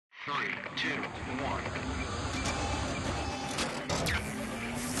Three, two, one.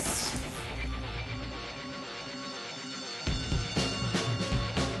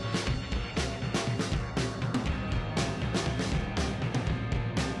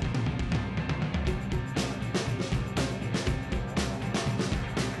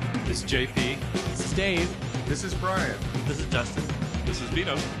 This is JP. This is Dave. This is Brian. This is Justin. This is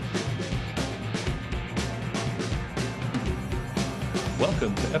Vito.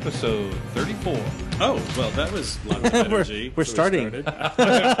 Welcome to episode 34. Oh, well, that was a lot of energy. We're starting. and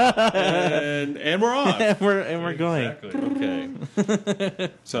we're off. and we're going. Exactly.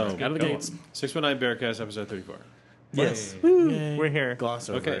 Okay. So, Out of the gates. 619 Bearcast, episode 34. Yes. Yay. Woo. Yay. We're here. Gloss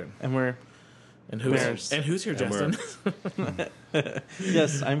over Okay. it. And we're And who's Bears. here, And Justin?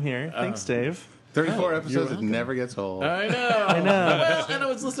 yes, I'm here. Thanks, Dave. 34 you're episodes, it welcome. never gets old. I know. I know. Well, and I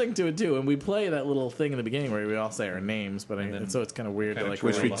was listening to it too, and we play that little thing in the beginning where we all say our names, but then so it's kind of weird to kinda like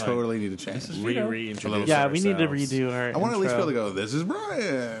Which we behind. totally need to change. reintroduce. Yeah, we need to ourselves. redo our I want to at least be able to intro. go, this is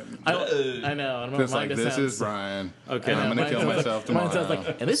Brian. I know. And Just mine like, just this sounds- is Brian. Okay. And I'm going to kill Mine myself sounds like- tomorrow. Mine sounds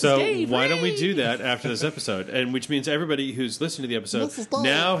like, and this So is Dave. why don't we Ray. do that after this episode? And which means everybody who's listening to the episode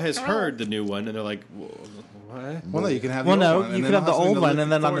now has heard the new one, and they're like, what? Well, no, you can have Well, the old no, one. and you then could have the I'll have old something to one, look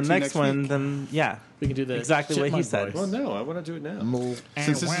and then on the forward to next one, week. then yeah, We can do the exactly what he chipmunk said. voice. Well, no, I want to do it now.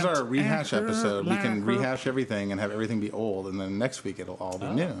 Since this is our rehash episode, we can rehash everything and have everything be old, and then next week it'll all be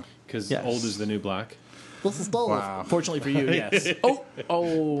new. Because Yes. old is the new black. This is Dave. Wow. Fortunately for you, yes.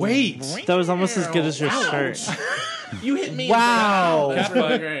 Oh, Wait. That was almost as good as your shirt. You hit me. Wow. That's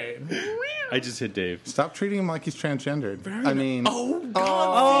really great. I just hit Dave. Stop treating him like he's transgendered. I mean, Oh,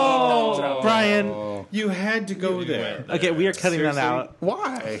 Brian. You had to go there. Okay, we are cutting that out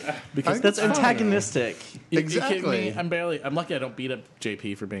why? Because I- that's it's fine. antagonistic. You Exactly. kidding me? I'm lucky I don't beat up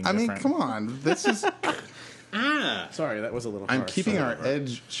JP for being I mean, different. come on. This is. Sorry, that was a little I'm harsh. keeping our Whatever.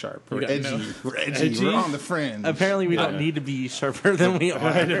 edge sharp. We're got- edgy. no. We're edgy. Edgy? We're on the fringe. Apparently, we don't need to be sharper than we are.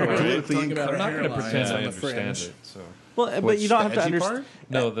 Politically Talking about I'm not going to hairlines pretend on I the understand fringe. it. So Well, but Which, you don't the have to edgy understand, part?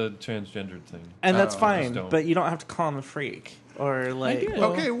 no, the transgendered thing. and that's Oh, fine. don't. But you don't have to call him a freak or like. did.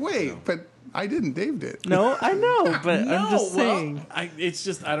 well, Okay, wait, but I didn't. Dave did. No, I know, but No, I'm just well, saying. it's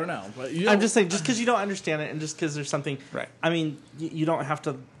just I don't know. But you I'm know, just saying, just because you don't understand it, and just because there's something, Right. I mean, you don't have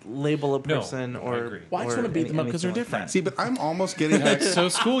to label a No, person I or. agree. Well, I just or want to beat them up because they're anything like different. See, but I'm almost getting. Back, So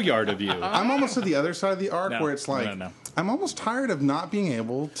schoolyard of you. I'm almost to the other side of the arc No. where it's like No. I'm almost tired of not being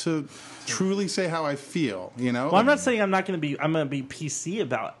able to truly say how I feel. You know. Well, I'm not saying I'm not going to be. I'm going to be PC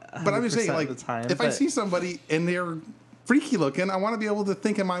about. But I'm just saying, 100% like, of the time, if I but- see somebody and they're freaky looking, I want to be able to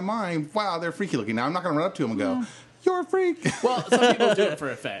think in my mind, "Wow, they're freaky looking." Now I'm not going to run up to them and go, "You're a freak." Well, some people do it for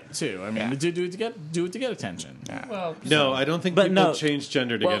effect too. I mean, do it to get attention. Well, No, I don't think But people no. change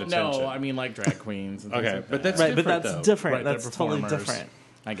gender to Well, get attention. no, I mean like drag queens. And things Okay, like but that. that's right, but different, that's though. different. Right, they're That's totally performers. different.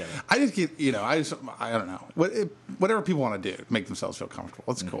 I get it. I just get, I don't know. Whatever people want to do, make themselves feel comfortable.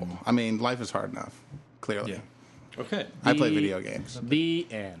 It's cool. I mean, life is hard enough. Clearly, Yeah. Okay. I play The- video games The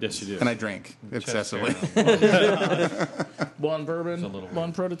end. Yes, you do. and I drink excessively. One bourbon, It's a little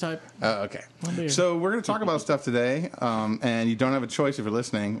one prototype. Okay, beer. so we're going to talk about stuff today, and you don't have a choice if you're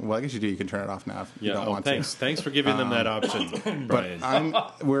listening. Well, I guess you do. You can turn it off now if you Yeah. don't Oh, want thanks. Thanks for giving them that option, Brian.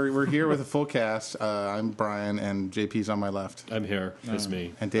 We're here with a full cast. I'm Brian, and JP's on my left, I'm here. It's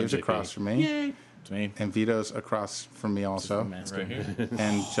me. and Dave's I'm JP. across from me, Yay! It's me. and Vito's across from me also, right here.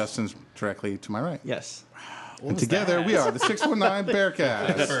 and Justin's directly to my right. Yes. And together we are the 619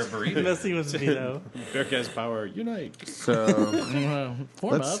 Bearcast. For a burrito. Messing with Vito. Bearcast power unite. So,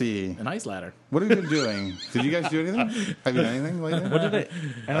 Form Let's up see. an ice ladder. what have you been doing? Did you guys do anything? Have you done anything lately? What did it?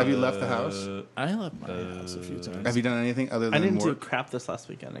 Have you left the house? I left my house a few times. Have you done anything other I than didn't do work? crap this last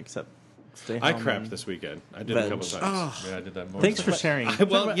weekend except stay home. I crapped and- this weekend. I did Veg. a couple times. Yeah, I did that more. Thanks for sharing.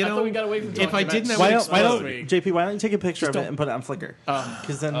 Well, you I know, thought we got away from if I talking didn't, about I would Why don't, explode. JP? Why don't you take a picture of it don't- and put it on Flickr?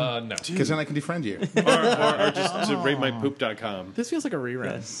 Because then, No. Because then I can defriend you. or just to ratemypoop.com. This feels like a rerun.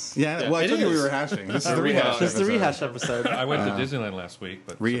 yes. Yeah, well, I it told you we is. were hashing. This is the rehash. This is the episode. rehash episode. I went to Disneyland last week,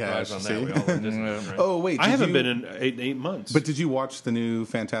 but Rehash, surprise on see? that. We all went to Disneyland, right? Oh wait, I did haven't you- been in eight months. But did you watch the new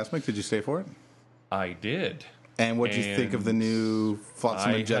Fantasmic? Did you stay for it? I did. And what did you think of the new Flotsam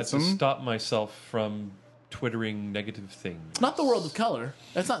I and had to Jetsam? stop myself from twittering negative things. It's not the world of color.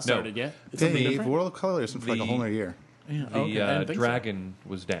 That's not started yet. It's something Dave, different. World of Color isn't for like a The- whole nother year. Yeah, The okay, I didn't think so. dragon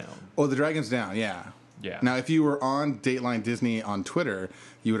was down. Oh, the Dragon's down. Yeah. Yeah. Now, if you were on Dateline Disney on Twitter,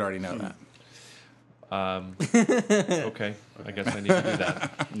 you would already know that. Okay, I guess I need to do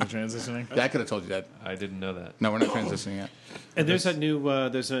that. The transitioning. I could have told you that. I didn't know that. No, we're not transitioning yet. and there's a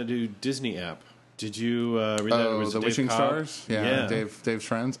new Disney app. Did you read that? Oh, Was the it Dave Wishing Cobb? Stars? Yeah, Dave's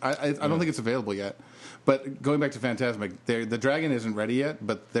friends. I don't think it's available yet. But going back to Phantasmic, the dragon isn't ready yet,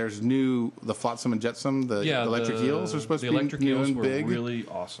 but there's the Flotsam and Jetsam, the electric eels are supposed to be electric new eels and were big. really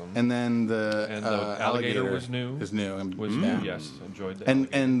awesome. And then the alligator was new. Is new. And, Yes, enjoyed that.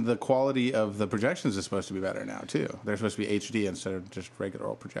 and the quality of the projections is supposed to be better now, too. They're supposed to be HD instead of just regular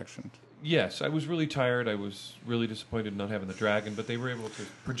old projections. Yes, I was really tired. I was really disappointed not having the dragon, but they were able to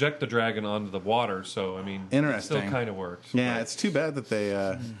project the dragon onto the water, so, I mean, Interesting. it still kind of worked. Yeah, but it's too bad that they,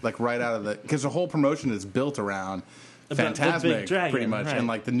 like, right out of the... Because the whole promotion is built around The Phantasmic, big dragon, pretty much, right. and,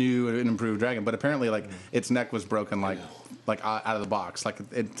 like, the new and improved dragon. But apparently, like, its neck was broken, like out of the box. Like,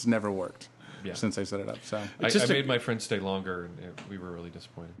 it's never worked since they set it up, so... I made my friends stay longer, and we were really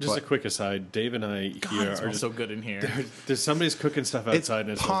disappointed. Just a quick aside, Dave and I here It are smells so good in here. there's somebody's cooking stuff It's outside and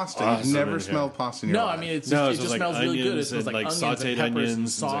it's pasta. awesome You've never in here. smelled pasta in your No, life. I mean it No, just it smells like smells really good. It onions smells and, like like, onions sauteed and peppers onions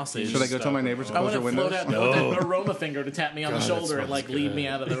and and, like, sausage. Should I go tell my neighbors to I close want their to float windows? out with an aroma finger to tap me on the God, shoulder that and like smells lead good. me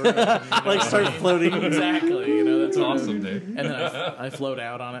out of the room. You know Like start floating. exactly. You know that's Awesome, Dave. And then I float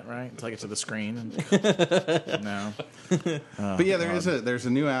out on it right until I get to the screen. And no, But yeah, there's a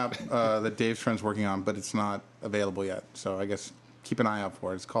new app that Dave's friend's working on, but it's not available yet. So I guess keep an eye out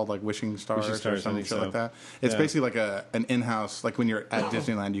for it. It's called like Wishing Stars, Wishing or Stars, I something think shit so. like that. It's Yeah. basically like an in-house, like when you're at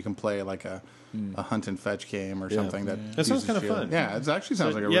Disneyland, you can play like a hunt and fetch game or something that That sounds uses kinda you. fun. Yeah, it actually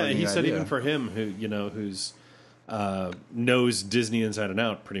sounds like a yeah, really and he neat said idea. even for him, who's knows Disney inside and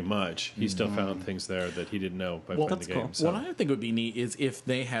out pretty much, he still found things there that he didn't know by playing that's the game. cool. So. what I think would be neat is if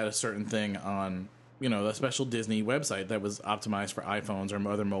they had a certain thing on, you know, a special Disney website that was optimized for iPhones or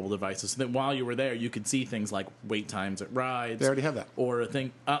other mobile devices, so that while you were there, you could see things like wait times at rides. They already have that. Or a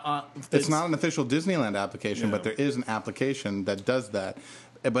thing. It's not an official Disneyland application, Yeah. but there is an application that does that.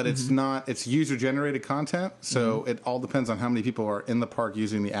 But it's not. It's user generated content, so it all depends on how many people are in the park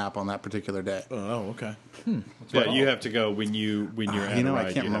using the app on that particular day. Oh, okay. Yeah, you have to go when you're at You know, a I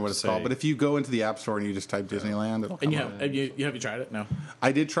ride, can't you remember have what to it's called, say- but if you go into the App Store and you just type Disneyland, it'll come And up. have you tried it? No.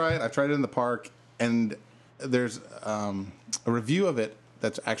 I did try it. I tried it in the park, and there's a review of it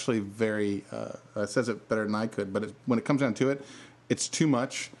that's actually very says it better than I could. But when it comes down to it, it's too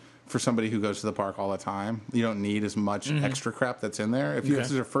much for somebody who goes to the park all the time. You don't need as much extra crap that's in there. If this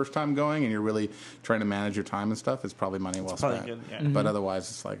is your first time going and you're really trying to manage your time and stuff, it's probably money well probably spent. good, yeah. But otherwise,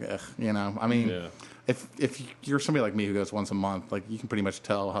 it's like, you know, I mean. Yeah. If you're somebody like me who goes once a month, like you can pretty much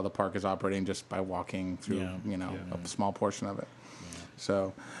tell how the park is operating just by walking through, a small portion of it.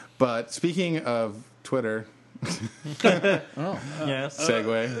 So, but speaking of Twitter, Yes.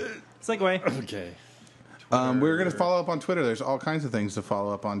 segue, Segue. Okay. we're going to follow up on Twitter. There's all kinds of things to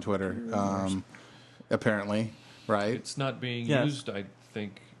follow up on Twitter, apparently, right? It's not being Yes. used, I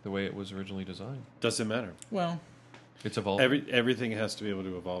think, the way it was originally designed. Doesn't matter. Well, It's evolving. Everything has to be able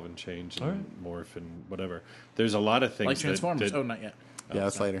to evolve and change and All right. morph and whatever. There's a lot of things like Transformers. that Oh, not yet. Yeah,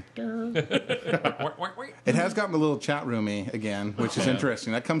 that's later. It has gotten a little chat roomy again, which is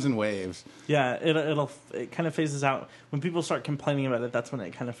interesting. That comes in waves. Yeah, it kind of phases out when people start complaining about it. That's when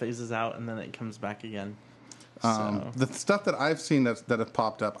it kind of phases out, and then it comes back again. So The stuff that I've seen that have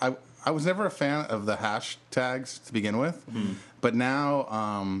popped up, I was never a fan of the hashtags to begin with, but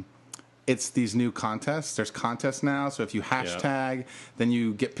now it's these new contests. There's contests now, so if you hashtag, then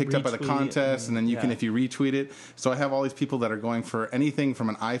you get picked up by the Retweet contest, and then you can, yeah. if you retweet it. So I have all these people that are going for anything from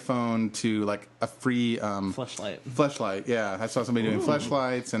an iPhone to like a free fleshlight. Yeah, I saw somebody doing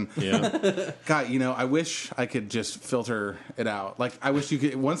fleshlights, and Yeah. God, you know, I wish I could just filter it out. Like, I wish you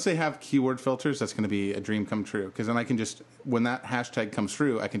could. Once they have keyword filters, that's going to be a dream come true. Because then I can just, when that hashtag comes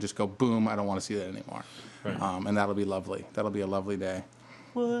through, I can just go, boom, I don't want to see that anymore. Right. And that'll be lovely. That'll be a lovely day.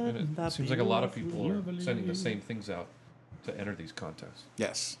 And it seems like a lot of people are sending the same things out to enter these contests.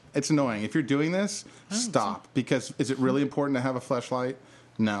 Yes, it's annoying. If you're doing this, stop. Because is it really important to have a fleshlight?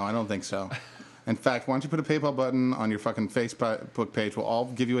 No, I don't think so. In fact, why don't you put a PayPal button on your fucking Facebook page? We'll all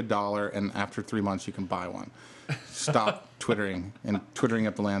give you $1, and after 3 months, you can buy one. Stop twittering and twittering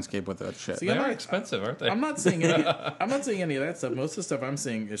up the landscape with that shit. See, They I'm are not- expensive, aren't they? I'm not seeing any. I'm not seeing any of that stuff. Most of the stuff I'm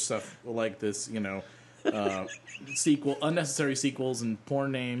seeing is stuff like this, you know, unnecessary sequels and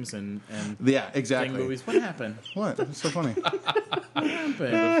porn names and Yeah, thing exactly. movies. What happened? What? It's so funny. What happened?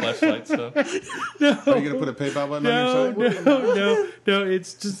 Flashlight stuff. Are you going to put a PayPal button on your site? No.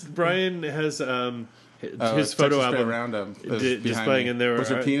 It's just Brian has his Texas photo Spread album Roundup is behind displaying, me. and there was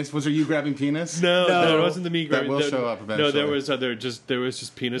there penis? Was there you grabbing penis? No, it wasn't the me. That will there- show up No, eventually. there was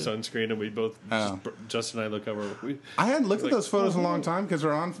just penis on screen, and we both Oh. Justin and I look over. I hadn't looked at those photos in a long time because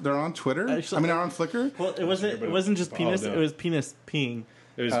they're on Twitter. Actually- they're on Flickr. well, it wasn't just penis; no. it was penis peeing.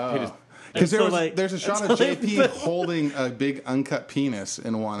 It was penis. Because And so, there's a shot of so, JP holding a big uncut penis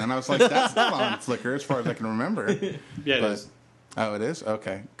in one, and I was like, that's not on Flickr as far as I can remember. Yeah, it But is. Oh, it is?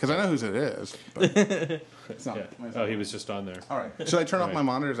 Okay. Because I know whose it is. But it's not. Oh, he was just on there. All right. Should I turn off my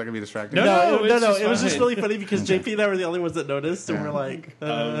monitor? Is that going to be distracting? No, it's just It was just fine. really funny because JP and I were the only ones that noticed, and we're like,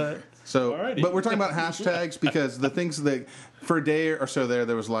 So, Alrighty. but we're talking about hashtags because the things that for a day or so there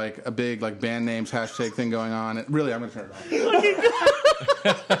was like a big like band names hashtag thing going on. And really, I'm going to turn it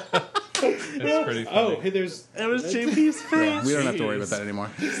off. It's pretty funny. Oh, hey, there's. it was JP's face. We don't have to worry about that anymore.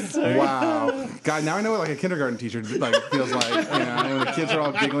 Wow, God! Now I know what like a kindergarten teacher like feels like. When the kids are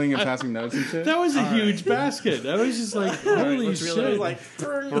all giggling and passing notes and shit. That was a huge basket. I was just like, holy let's shit. reel it in. Like,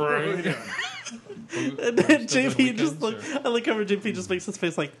 and then JP just like, I look over, JP just makes his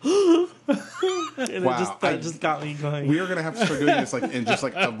face like, and Wow, that just got me going. We are gonna have to start doing this like in just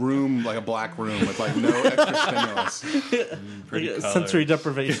like a room, like a black room with like no extra stimulus. Pretty Like a color. sensory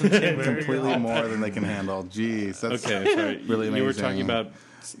deprivation chamber. Completely more than they can handle. Jeez, that's Okay, sorry. really amazing. You were talking about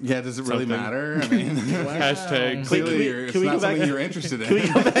Yeah, does it really Something. matter? I mean, hashtag. clearly it's can we not go back- something you're interested in. Can we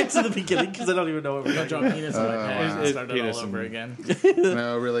go back to the beginning because I don't even know what we're talking Drop about. penis in my pants and wow. start it Penis all over and- again.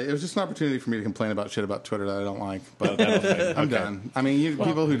 No, really, it was just an opportunity for me to complain about shit about Twitter that I don't like. But Okay. I'm done. I mean,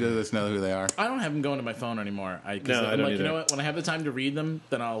 people who do this know who they are. I don't have them going to my phone anymore. I'm No, I don't like, you either. know what? When I have the time to read them,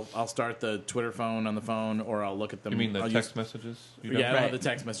 then I'll start the Twitter phone on the phone, or I'll look at them. You mean the I'll text messages? You Yeah, I don't have Right. the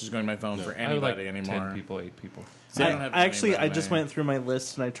text messages going to my phone for I have like anybody anymore. 10 people, 8 people. See, don't have anybody I just there. went through my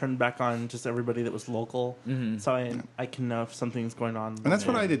list and I turned back on just everybody that was local, so I can know if something's going on. And that's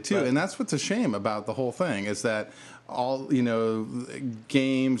what I did too. But- And that's what's a shame about the whole thing is that all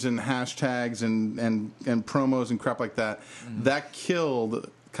games and hashtags and promos and crap like that that killed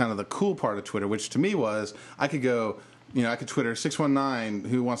kind of the cool part of Twitter, which to me was I could go, I could Twitter 619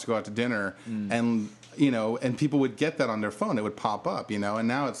 who wants to go out to dinner and. And people would get that on their phone. It would pop up, and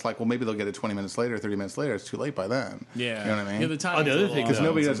now it's like, well, maybe they'll get it 20 minutes later, 30 minutes later. It's too late by then. Yeah, You know what I mean? Yeah, the time Oh, the other thing, Because No,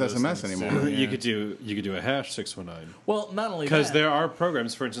 nobody some does of those SMS things, anymore. too. You could do a hash 619 Well, not only because that, there are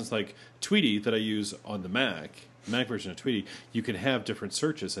programs, for instance, like Tweety that I use on the Mac version of Tweety. You can have different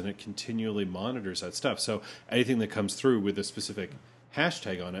searches, and it continually monitors that stuff. So anything that comes through with a specific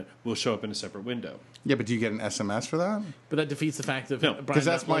hashtag on it will show up in a separate window. Yeah, but do you get an SMS for that? but that defeats the fact of No, Brian Because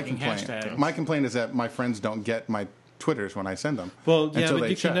that's not my liking complaint. hashtags. My complaint is that my friends don't get my Twitters when I send them. Well, yeah, until but they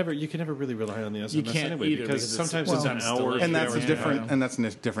you check. can never really rely on the SMS You can't anyway either, because because it's- sometimes well, it's an it's hour, still- And that's a Yeah. different, and that's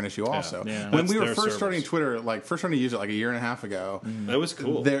a different issue also. Yeah. When That's we were their first starting service. Twitter, first starting to use it like a year and a half ago, That was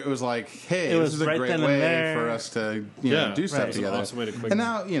cool. it was like, hey, It this was is a right great then and way there. for us to Yeah, do stuff right. It's an together. awesome way to quick- And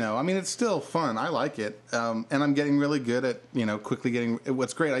now, I mean, it's still fun. I like it, and I'm getting really good at quickly getting.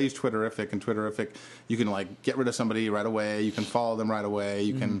 What's great, I use Twitterific, and Twitterific, you can like get rid of somebody right away. You can follow them right away.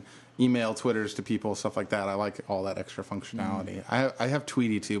 You can email Twitters to people, stuff like that. I like all that extra functionality. I have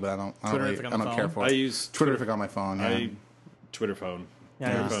Tweety too, but I don't Twitterific on the care phone? for I it. use Twitterific on my phone. Yeah. Twitter phone.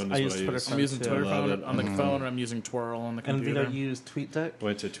 Yeah, Twitter phone is I what use I Twitter use. phone. I'm using too. Twitter I love phone it. on the phone, and I'm using Twirl on the And computer. Vito used TweetDeck.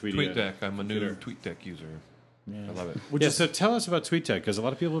 Went to Tweety. TweetDeck. I'm a new Twitter. TweetDeck user. I love it. Yeah, so tell us about TweetDeck because a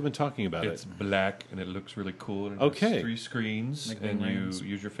lot of people have been talking about It's it. black and it looks really cool. And it Okay. has 3 screens, Like and you rings.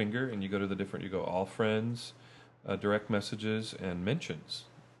 use your finger and you go to the different. You go all friends, direct messages, and mentions.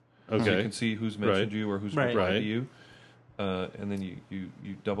 So you Okay. can see who's mentioned Right. you or who's Right. replied Right. to you. And then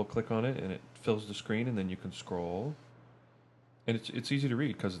you double click on it and it fills the screen, and then you can scroll. And it's easy to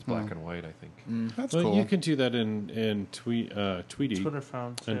read because it's black and white, I think. That's Well, cool. you can do that in Tweety Twitter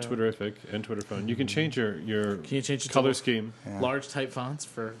phone too. and Twitterific and Twitter phone. You can change your Can you change it color to scheme. large type fonts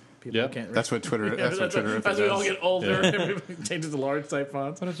for people Yep. who can't read? That's what Twitter. Yeah, That's what Twitterific as we all does. get older, everybody changes to large type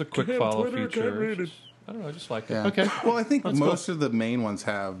fonts. But it's a quick Can't follow Twitter, can't feature. read it. I don't know. I just like it. Yeah. Okay. Well, I think That's most of the main ones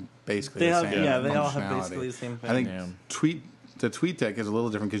have basically They the have, same. yeah, they all have functionality. basically the same thing. I think Yeah. the TweetDeck is a little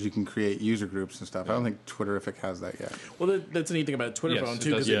different because you can create user groups and stuff. I don't think Twitterific has that yet. Well, that's the neat thing about Twitter Yes, phone it too,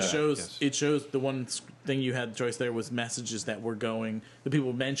 does because do it that, shows yes. it shows the one thing you had choice there was messages that were going. The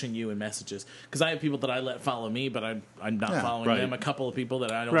people mention you in messages because I have people that I let follow me, but I'm not Yeah, following right. them. A couple of people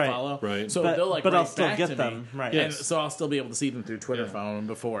that I don't Right. follow, Right. So But- they'll like but write I'll still back get to them, me. right. And Yes. so I'll still be able to see them through Twitter Yeah. phone.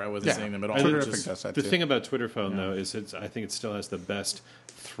 Before I wasn't Yeah. seeing them at all. Twitterific Just- does that The too. thing about Twitter phone though is I think it still has the best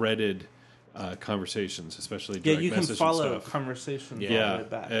threaded conversations, especially yeah, direct you can message follow and stuff. conversations all Yeah, the way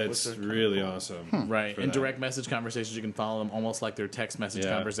back. it's which are kinda really cool. awesome. Right, for in that. direct message conversations, you can follow them almost like they're text message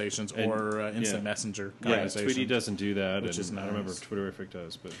Yeah. conversations And- or instant yeah. messenger Yeah, conversations. Tweety doesn't do that, which and is I don't remember nice. if Twitterific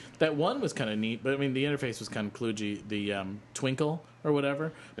does, but That one was kind of neat, but I mean the interface was kind of kludgy. The Twinkle or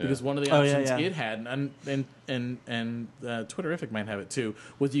whatever, because one of the Oh, yeah, options yeah. it had, and Twitterific might have it too,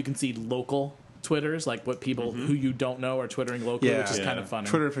 was you can see local Twitters, like what people who you don't know are twittering locally, which is kind of funny.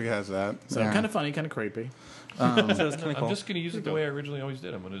 Twitterfig has that. So kind of funny, kind of creepy. So it's kind of I'm cool. just going to use it the way I originally always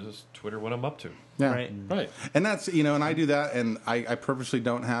did. I'm going to just Twitter what I'm up to. Yeah. Right. Right. And that's, and I do that, and I purposely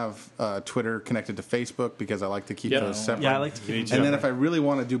don't have Twitter connected to Facebook because I like to keep Yep. those separate. Yeah, I like to keep Me them too. And then if I really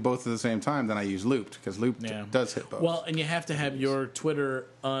want to do both at the same time, then I use Looped, because Looped Yeah. does hit both. Well, and you have to have your Twitter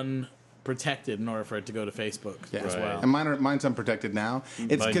unprotected in order for it to go to Facebook as Right. well. And mine's unprotected now.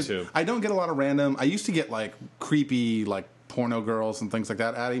 It's Mine because too. I don't get a lot of random. I used to get like creepy like porno girls and things like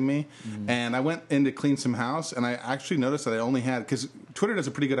that adding me, and I went in to clean some house, and I actually noticed that I only had, because Twitter does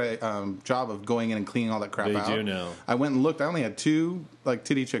a pretty good job of going in and cleaning all that crap They out. do now. I went and looked. I only had 2 like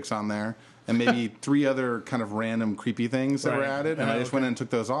titty chicks on there. And maybe 3 other kind of random creepy things that were Right. added, and Oh, I just went in and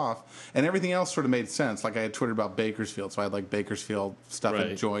took those off. And everything else sort of made sense. Like I had twittered about Bakersfield, so I had like Bakersfield stuff Right.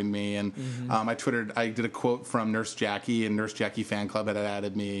 had joined me, and I did a quote from Nurse Jackie, and Nurse Jackie fan club had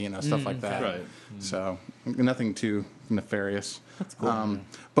added me, stuff like that. Right. So nothing too nefarious. That's cool.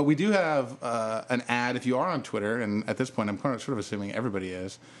 But we do have an ad if you are on Twitter, and at this point, I'm kind of sort of assuming everybody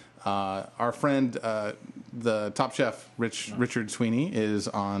is. Our friend, the Top Chef, Richard Sweeney, is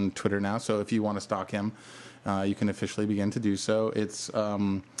on Twitter now. So if you want to stalk him, you can officially begin to do so. It's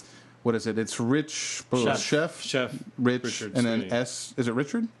what is it? It's Chef Rich, Richard and then Sweeney. S. Is it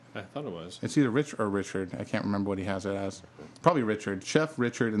Richard? I thought it was. It's either Rich or Richard. I can't remember what he has it as. Probably Richard. Chef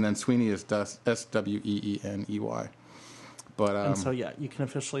Richard, and then Sweeney is Sweeny. But And so, yeah, you can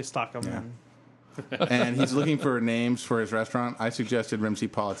officially stalk them. Yeah. and he's looking for names for his restaurant. I suggested Rimsey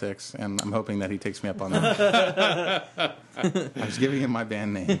Politics, and I'm hoping that he takes me up on that. I was giving him my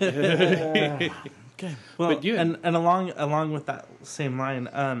band name. Okay. Well, But you- and along with that same line,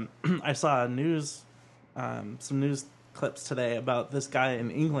 I saw some news clips today about this guy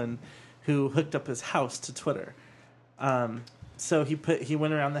in England who hooked up his house to Twitter. So he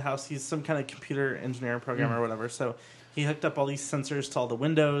went around the house. He's some kind of computer engineer, programmer, or whatever. So he hooked up all these sensors to all the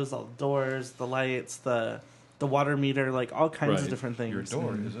windows, all the doors, the lights, the water meter, like all kinds of Right. different things. Your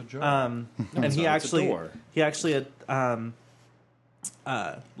door is a jar. And it's he not, it's a actually door. had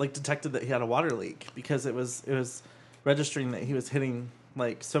like detected that he had a water leak because it was registering that he was hitting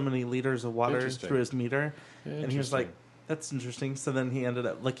like so many liters of water Interesting. through his meter, and he was like, Interesting. "That's interesting." So then he ended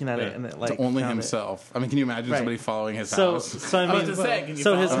up looking at it, Yeah. and it like To only found it. himself. I mean, can you imagine Right. somebody following his So, house? so I I was mean, just saying, can you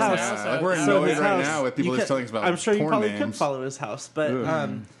so his follow house. his house? Like we're so annoyed his right house- now with people you just can- telling us about I'm sure you porn probably names. could follow his house,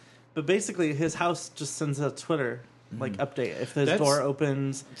 but basically his house just sends a Twitter like update if his That's- door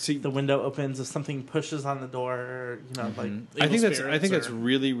opens, See- the window opens, if something pushes on the door, like I think Evil that's spirits or-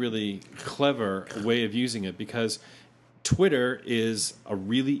 really, really clever way of using it, because Twitter is a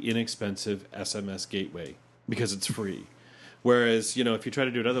really inexpensive SMS gateway because it's free. Whereas, if you try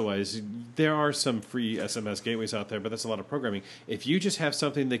to do it otherwise, there are some free SMS gateways out there, but that's a lot of programming. If you just have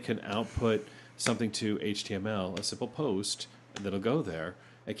something that can output something to HTML, a simple post that'll go there,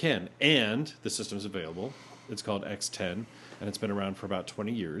 it can. And the system's available. It's called X10, and it's been around for about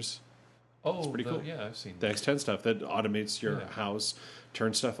 20 years. pretty cool. Yeah, I've seen The that. X10 stuff that automates your house,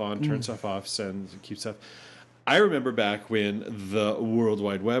 turns stuff on, turns stuff off, sends, keeps stuff. I remember back when the World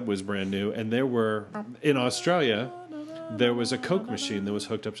Wide Web was brand new, and there were, in Australia, there was a Coke machine that was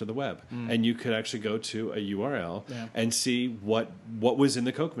hooked up to the web, and you could actually go to a URL and see what was in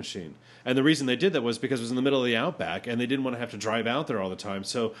the Coke machine. And the reason they did that was because it was in the middle of the outback, and they didn't want to have to drive out there all the time.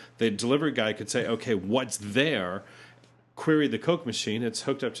 So the delivery guy could say, "Okay, what's there?" Query the Coke machine. It's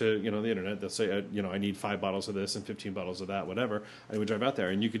hooked up to the internet. They'll say, I need 5 bottles of this and 15 bottles of that, whatever. And we drive out there,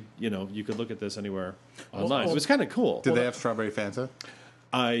 and you could look at this anywhere online. So it was kind of cool. Did they have strawberry Fanta?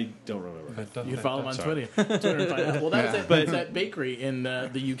 I don't remember. You can follow him on Sorry. Twitter and find out. Well, that was Yeah. it. But- That bakery in the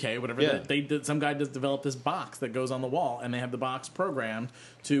UK, whatever. Yeah. They did. Some guy just developed this box that goes on the wall, and they have the box programmed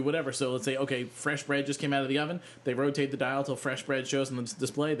to whatever. So let's say, okay, fresh bread just came out of the oven. They rotate the dial till fresh bread shows on the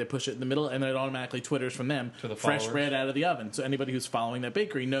display. They push it in the middle, and then it automatically twitters from them To the fresh followers. bread out of the oven. So anybody who's following that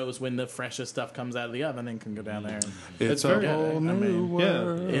bakery knows when the freshest stuff comes out of the oven and can go down there. And, It's very- a whole I new mean,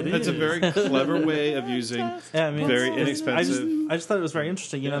 world. It That's a is. very clever way of using Yeah, I mean, very I just inexpensive. thought it was very interesting.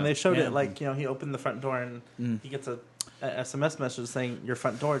 And they showed Yeah. it like he opened the front door and he gets a SMS message saying your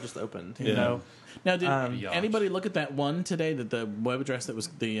front door just opened. You Yeah. know, Now, did Yacht. anybody look at that one today? That the web address that was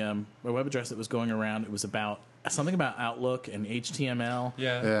going around. It was about something about Outlook and HTML.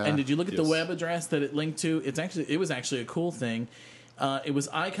 Yeah. Yeah. And did you look at the Yes. web address that it linked to? It was actually a cool thing. It was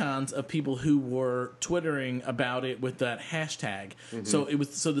icons of people who were twittering about it with that hashtag. So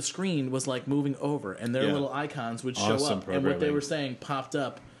so the screen was like moving over, and their Yeah. little icons would show Awesome up, and what they programming. were saying popped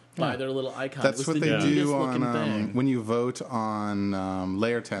up by their little icon. That's It was what the they neatest do looking on thing. when you vote on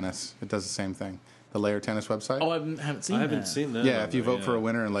Layer Tennis. It does the same thing. The Layer Tennis website. Oh, I haven't seen I that. haven't seen that. Yeah, on if you there, vote for a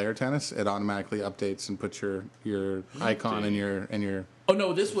winner in Layer Tennis, it automatically updates and puts your icon and your. Oh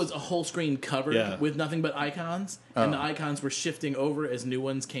no, this was a whole screen covered Yeah. with nothing but icons, and the icons were shifting over as new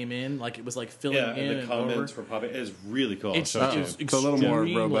ones came in. Like it was like filling Yeah, in and the comments over. were popping. It is really cool. It's, I'll show it's you. It's a little more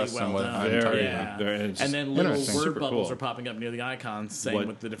extremely robust than well what done. I'm Very, targeting. Yeah. very interesting. And then little Interesting. word Super bubbles cool. are popping up near the icons saying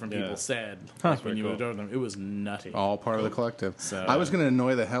what the different people yeah. said That's when very you cool. adored them. It was nutty. All part of the collective. So- I was going to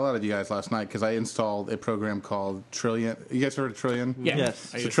annoy the hell out of you guys last night because I installed a program called Trillion. You guys heard of Trillion? Yeah.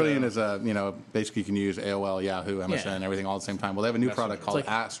 Yes. I So used Trillion to- is basically you can use AOL, Yahoo, MSN, Yeah. everything all at the same time. Well, they have a new product called like-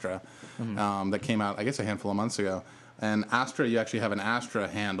 Astra that came out, I guess, a handful of months ago. And Astra, you actually have an Astra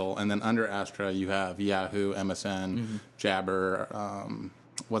handle, and then under Astra you have Yahoo, MSN, Jabber,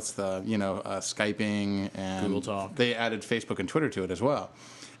 Skyping, and Google Talk. They added Facebook and Twitter to it as well.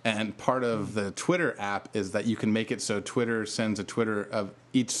 And part of the Twitter app is that you can make it so Twitter sends a Twitter of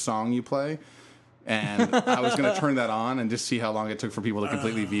each song you play. And I was going to turn that on and just see how long it took for people to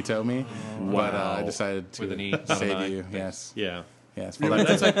completely veto me. But I decided to With an E, not an save I. you. Yes. Yeah. Yes. Yeah, Well,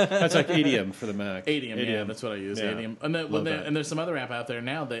 that's like ADM for the Mac. ADM, yeah, that's what I use. Yeah. ADM, and then, Love that. and there's some other app out there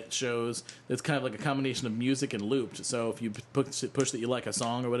now that shows it's kind of like a combination of music and looped. So if you push that you like a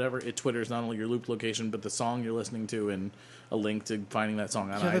song or whatever, it twitters not only your looped location but the song you're listening to and a link to finding that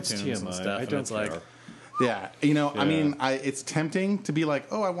song on Yeah, that's iTunes and TMI. stuff. I and don't it's care. like, yeah. I Yeah. mean, it's tempting to be like,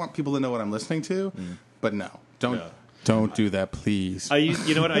 oh, I want people to know what I'm listening to. But no. No. Don't do that, please.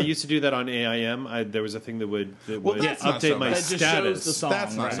 You know what? I used to do that on AIM. There was a thing that would that's not update so my bad. that just status. shows the song.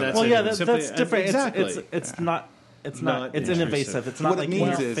 That's not right? so That's Well, it. yeah, Simply- that's different. Exactly. It's not. It's Not not. It's intrusive. invasive. It's not What like it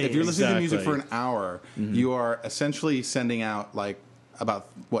means your is, if you're face. listening to music for Exactly. an hour, you are essentially sending out like about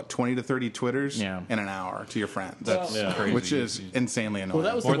 20 to 30 Twitters Yeah. in an hour to your friends. That's crazy. Which is insanely annoying. Well,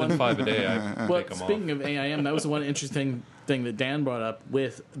 that was More the than one. 5 a day. I Well, take them speaking off. of AIM, that was the one interesting thing that Dan brought up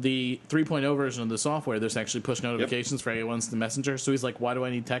with the 3.0 version of the software. There's actually push notifications for A1's the messenger. So he's like, "Why do I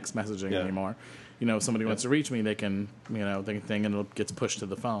need text messaging Yeah. anymore? If somebody wants to reach me, they can, they can thing, and it gets pushed to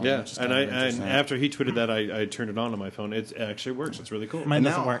the phone." Yeah, which is and kind of and interesting. after he tweeted that, I turned it on my phone. It actually works. It's really cool. Mine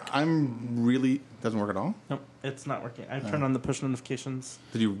doesn't now work. I'm really doesn't work at all. Nope, it's not working. I've turned on the push notifications.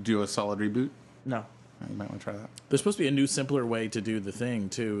 Did you do a solid reboot? No. You might want to try that. There's supposed to be a new, simpler way to do the thing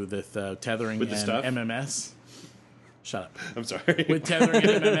too, with tethering With the and stuff? MMS. Shut up. I'm sorry. With tethering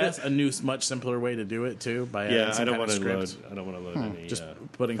and MMS, a new, much simpler way to do it too by adding yeah, some I don't kind want of to script. load. I don't want to load any. Just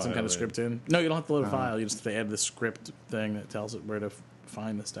putting some file kind of in. script in. No, you don't have to load a file. You just have to add the script thing that tells it where to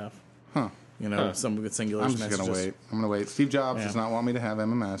find the stuff. Huh. Some with singular I'm just messages. going to wait. I'm going to wait. Steve Jobs Yeah. does not want me to have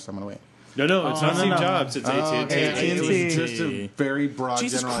MMS. I'm going to wait. No, it's not no, Steve no. Jobs. It's AT&T. It AT&T. was just a very broad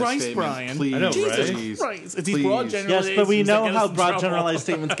Jesus generalized Christ, statement. Brian. Please, I know, Jesus right? Christ. It's these Please. broad Yes, generalizations but we know that get how us in broad trouble. generalized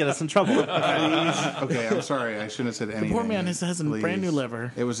statements get us in trouble. Okay, I'm sorry. I shouldn't have said anything. poor man has a brand new Please.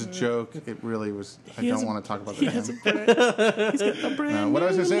 liver. It was a joke. It really was. I He has don't a- want to talk about He that. has a again. brand, he's got a brand What I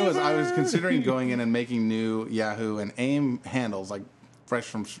was new going to say was I was liver. considering going in and making new Yahoo and AIM handles, like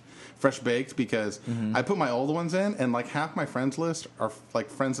fresh baked, because I put my old ones in, and like half my friends list are like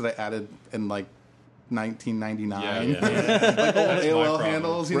friends that I added in like 1999. Yeah. Like old my AOL problem.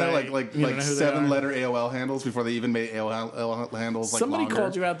 handles, Right. like You don't know who they are. 7-letter AOL handles before they even made AOL handles. Like Somebody longer.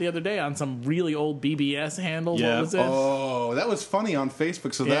 called you out the other day on some really old BBS handle. Yeah. What was it? Oh, that was funny on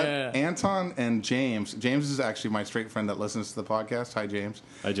Facebook. So Yeah. that Anton and James is actually my straight friend that listens to the podcast. Hi, James.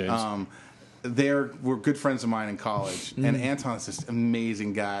 Hi, James. Were good friends of mine in college, and Anton is this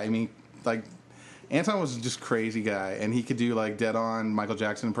amazing guy. I mean, like, Anton was just crazy guy, and he could do like dead-on Michael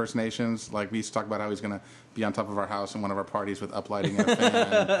Jackson impersonations. Like, we used to talk about how he's going to be on top of our house in one of our parties with uplighting and a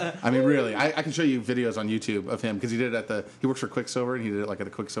fan. I mean, really, I can show you videos on YouTube of him because he did it he works for Quicksilver, and he did it like at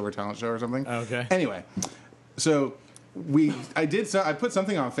a Quicksilver talent show or something. Okay. Anyway, so I put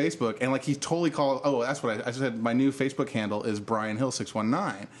something on Facebook, and like he totally called. Oh, that's what I said. My new Facebook handle is Brian Hill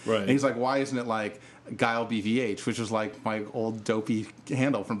 619. Right. And he's like, why isn't it like Guile BVH, which was like my old dopey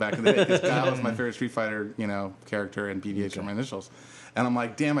handle from back in the day? Because Guile is my favorite Street Fighter, character, and BVH are my initials. And I'm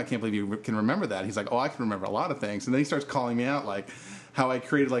like, damn, I can't believe you can remember that. He's like, oh, I can remember a lot of things. And then he starts calling me out like how I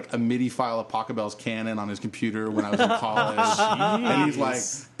created like a MIDI file of Pachelbel's canon on his computer when I was in college. And he's like,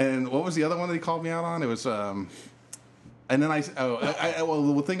 and what was the other one that he called me out on? It was. And then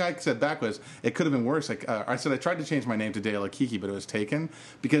well, the thing I said back was it could have been worse. Like I said, I tried to change my name to Dale Akiki, but it was taken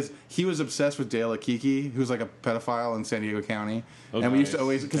because he was obsessed with Dale Akiki, who was like a pedophile in San Diego County. Oh, and we used to nice.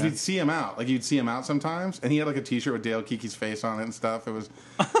 always because we'd see him out, like you'd see him out sometimes, and he had like a T-shirt with Dale Akiki's face on it and stuff. It was.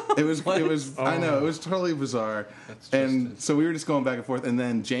 I know it was totally bizarre. And so we were just going back and forth, and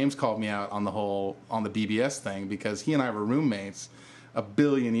then James called me out on the BBS thing because he and I were roommates. a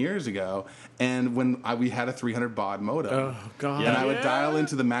billion years ago. And when we had a 300 baud modem. Oh God! And I would dial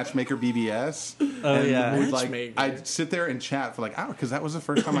into the Matchmaker BBS. Oh, yeah. we'd, Matchmaker. I'd sit there and chat for like hours because that was the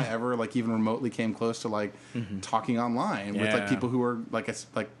first time I ever like even remotely came close to like talking online with like Yeah. people who were like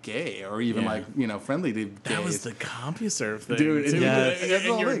gay or even Yeah. like friendly to gays. That was the CompuServe thing, Dude, too. yes. And That's the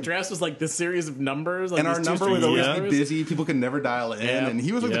whole your thing. address was like this series of numbers, like And our these number 2 would strings always of be numbers. busy. People could never dial in, Yep. and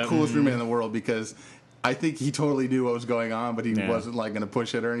he was like Yep. the coolest roommate in the world because I think he totally knew what was going on, but he Yeah. wasn't like going to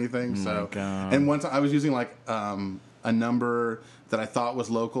push it or anything. So, God. and once I was using like a number that I thought was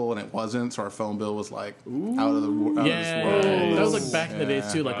local and it wasn't, so our phone bill was like out of this Yeah, world. that was like back in the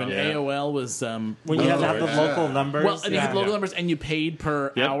days too, like when Yeah. AOL was. When you had to have the yeah. local numbers. Well, and you had yeah. local numbers, and you paid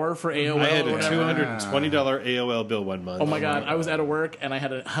per Yep. hour for AOL. I had or a whatever. $220 AOL bill one month. Oh my God! I was out of work and I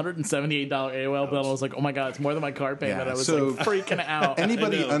had a $178 AOL bill. And I was like, "Oh my God, it's more than my car payment." Yeah, I was so- like freaking out.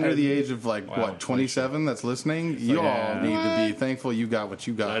 Anybody I know. under the age of like Wow, 27 that's listening, you all need to be thankful you got what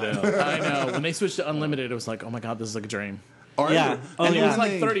you got. I know. I know. When they switched to unlimited, it was like, "Oh my God, this is like a dream." Are Yeah. you? Oh, And yeah. It was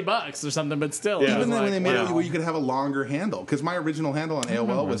when like they- $30 or something, but still, Yeah. it was Even then, when like, they made wow. it where you could have a longer handle, because my original handle on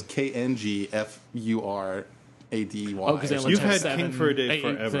AOL was KNGFURADY. Oh, 'cause they only You've had had 7, King for a Day 8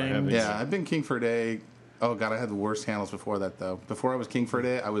 forever, things. haven't you? Yeah, I've been king for a day. Oh god, I had the worst handles before that though. Before I was king for a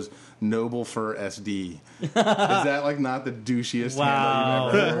day, I was noble for SD. Is that like not the douchiest Wow. handle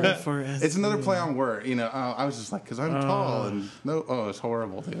you've ever heard? For It's another play on word. I was just like, because I'm tall and it's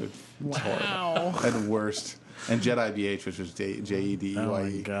horrible, dude. It's horrible. Wow. I had the worst. And Jedi BH, which was JEDUIE. Oh my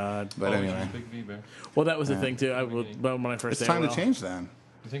God. But anyway, Big V Bear. Well, that was the thing too. When I first it's time to change then.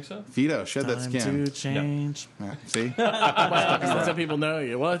 You think so? Vito, shed that Time skin. to change. Yeah, see? Well, that's how people know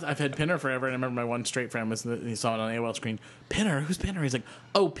you. Well, I've had Pinner forever, and I remember my one straight friend he saw it on the AOL screen. Pinner, who's Pinner? He's like,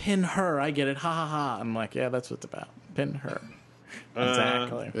 oh, pin her. I get it. Ha ha ha. I'm like, yeah, that's what it's about. Pin her.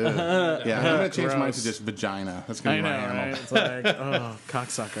 Exactly. Yeah, I'm going to change mine Gross. to just vagina. That's I going to know, be my right? animal. It's like, oh,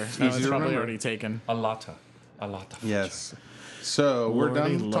 cocksucker. No, easy it's to probably remember. already taken. A lotta. Yes. So we're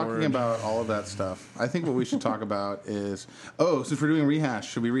Lordy done Lord. talking about all of that stuff. I think what we should talk about is, since we're doing rehash,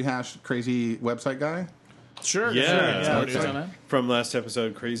 should we rehash Crazy Website Guy? Sure. Yeah. Sure. Yeah. News on that. From last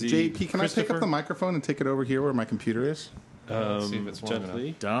episode, Crazy JP, can I pick Christopher? up the microphone and take it over here where my computer is? See if it's long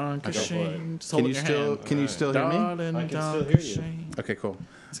Gently. Dankeschön. Just Can hold you it in your still hand. can you still hear me? Darling, I can still hear you. Dankeschön. Okay, cool.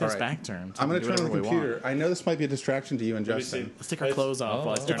 This All guy's right. back turned. I'm going We to can turn do on the whatever we computer. want. I know this might be a distraction to you and me Justin. see. Let's take our clothes off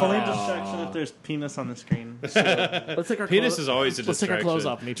while I turn It's only a it on. distraction if there's penis on the screen. Let's take our Penis clothes- is always a Let's take our clothes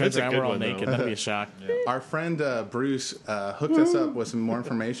distraction. off and he turns That's a around. good We're all one, though. naked. That'd be a shock. Our friend Bruce hooked us up with some more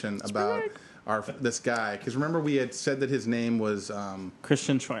information about this guy. Because remember we had said that his name was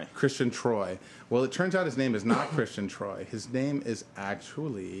Christian Troy. Christian Troy. Well, it turns out his name is not Christian Troy. His name is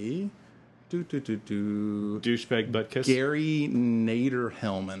actually Douchebag butt kiss. Gary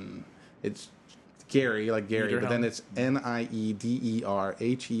Naderhelman. It's Gary, like Gary, but then Niederhelm. it's Niederhelman.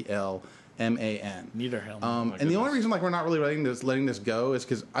 Niederhelm. And the only reason we're not really letting this go is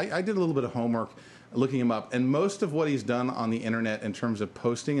because I did a little bit of homework looking him up, and most of what he's done on the internet in terms of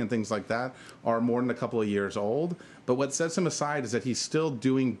posting and things like that are more than a couple of years old. But what sets him aside is that he's still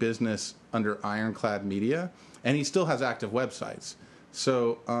doing business under Ironclad Media, and he still has active websites.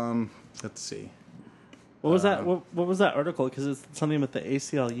 So let's see. What was that? What was that article? Because it's something with the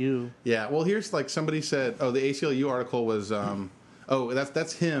ACLU. Yeah, well, here's like somebody said. Oh, the ACLU article was.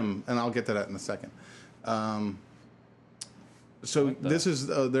 That's him, and I'll get to that in a second. So this is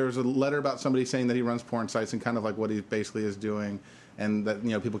there's a letter about somebody saying that he runs porn sites and kind of like what he basically is doing, and that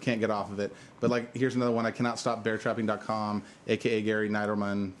people can't get off of it. But like here's another one. I cannot stop beartrapping.com, aka Gary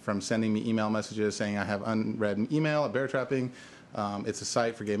Niederman, from sending me email messages saying I have unread email at beartrapping. It's a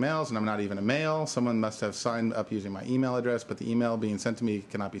site for gay males, and I'm not even a male. Someone must have signed up using my email address, but the email being sent to me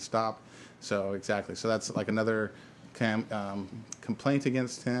cannot be stopped. So exactly. So that's like another complaint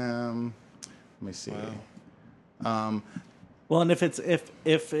against him. Let me see. Wow. Well, and if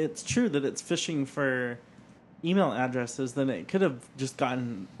it's true that it's phishing for email addresses, then it could have just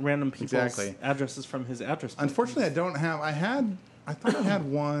gotten random people's Exactly. addresses from his address book. Unfortunately, I don't have. I thought I had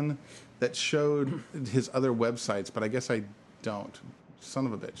one that showed his other websites, but I guess I don't. Son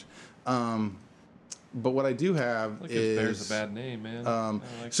of a bitch. But what I do have Look, is Bear's a bad name, man. I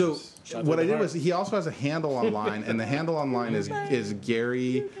like so this. what I did was he also has a handle online, and the handle online is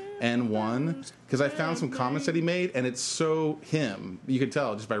Gary N1, because I found some comments that he made, and it's so him. You could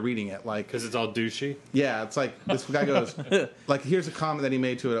tell just by reading it. Like, Because it's all douchey. yeah, it's like this guy goes, like, here's a comment that he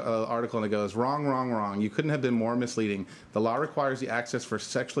made to an article, and it goes, wrong, wrong, wrong. You couldn't have been more misleading. The law requires the access for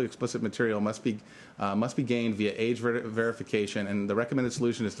sexually explicit material must be gained via age verification, and the recommended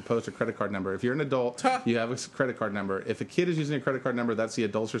solution is to post a credit card number. If you're an adult, you have a credit card number. If a kid is using a credit card number, that's the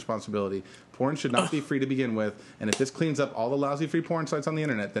adult's responsibility. Porn should not be free to begin with, and if this cleans up all the lousy free porn sites on the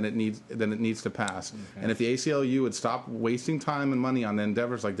internet, then it needs to pass. Okay. And if the ACLU would stop wasting time and money on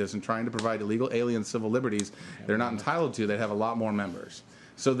endeavors like this and trying to provide illegal alien civil liberties they're not entitled to, they'd have a lot more members.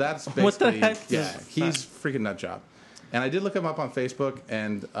 So that's basically, what the heck? he's freaking nut job. And I did look him up on Facebook,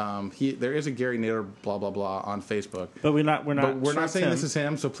 and there is a Gary Nader blah blah blah on Facebook. But we're not saying him. this is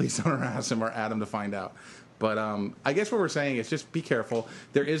him, so please don't harass him or add him to find out. But I guess what we're saying is just be careful.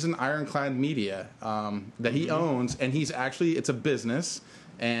 There is an ironclad media that he owns, and it's a business,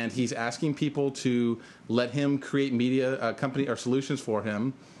 and he's asking people to let him create media company or solutions for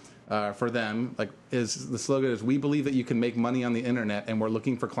him. For them, like the slogan is, "We believe that you can make money on the internet, and we're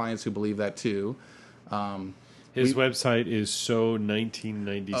looking for clients who believe that too." His website is so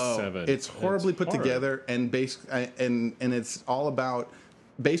 1997. It's horribly put together, and and it's all about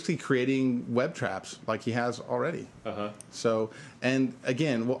basically creating web traps like he has already. So, and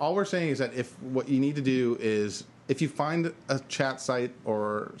again, all we're saying is that what you need to do is, if you find a chat site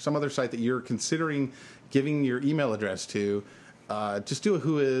or some other site that you're considering giving your email address to, just do a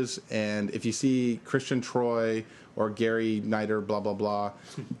who is, and if you see Christian Troy or Gary Nader, blah blah blah,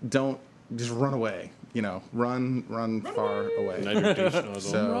 don't just run away. Run far away.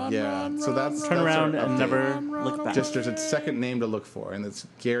 So so that's Turn around and update. never look back. Just there's a second name to look for, and it's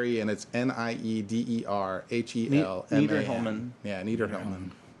Gary, and it's Niederhellman. Niederhellman. Yeah,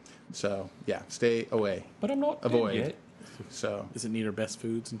 Niederhellman. So yeah, stay away. But I'm not Avoid. dead yet. So, Is it Nieder Best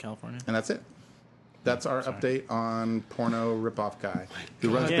Foods in California? and that's it. That's our update on porno ripoff guy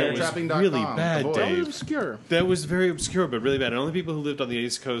who runs Yeah, it was beartrapping.com. really bad, Avoid. Dave. Obscure. That was very obscure, but really bad. And only people who lived on the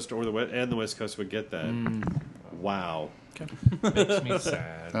East Coast or the West Coast would get that. Wow. Makes me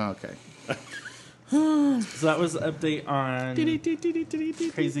sad. Okay. So that was an update on crazy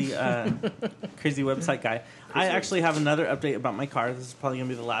website guy. I actually have another update about my car. This is probably going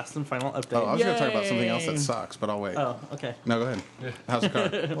to be the last and final update. Oh, I was going to talk about something else Yay. that sucks, but I'll wait. Oh, okay. No, go ahead. How's the car?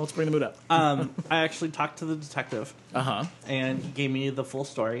 Well, let's bring the mood up. I actually talked to the detective, and he gave me the full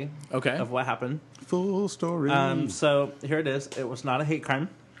story Okay. of what happened. Full story. So here it is. It was not a hate crime.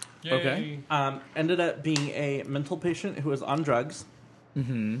 Yay. Okay. Ended up being a mental patient who was on drugs,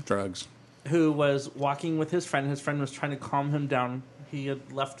 Drugs. who was walking with his friend. His friend was trying to calm him down. He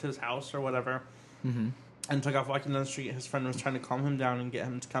had left his house or whatever, and took off walking down the street. His friend was trying to calm him down and get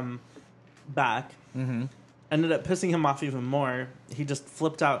him to come back. Ended up pissing him off even more. He just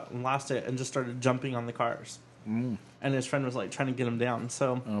flipped out and lost it and just started jumping on the cars. And his friend was like trying to get him down.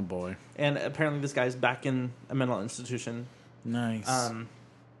 So, Oh boy. and apparently this guy's back in a mental institution. Nice.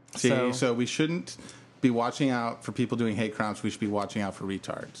 See, so we shouldn't be watching out for people doing hate crimes. We should be watching out for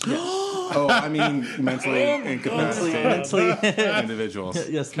retards. Oh, I mean mentally incapacitated Mentally, individuals.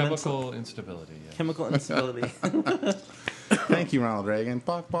 yes, Chemical instability. Yeah. chemical instability. Thank you, Ronald Reagan.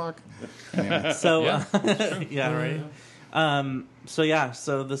 Bok, bok. Anyway. So, Yeah, yeah, right.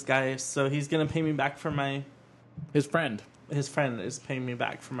 So this guy, so he's gonna pay me back for His friend. his friend is paying me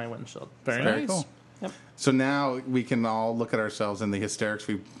back for my windshield. Very Very nice. cool. Yep. So now we can all look at ourselves and the hysterics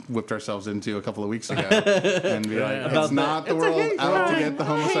we whipped ourselves into a couple of weeks ago and be like, About it's not the world out to get the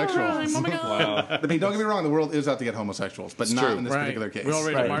homosexuals. Wow. I mean, don't get me wrong, the world is out to get homosexuals, but not in this Right. particular case. We're all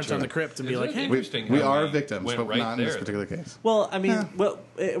ready Right. to march on the crypt and be Isn't like, it hey, interesting We how are we victims, went but right not in this there? particular case. Well, I mean,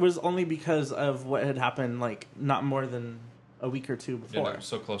 it was only because of what had happened, like not more than a week or two You know, before,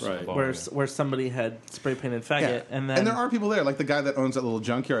 so close to Right. the bar. where somebody had spray painted faggot, Yeah. and then there are people there, like the guy that owns that little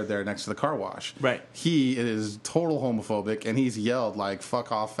junkyard there next to the car wash. Right. He is total homophobic, and he's yelled like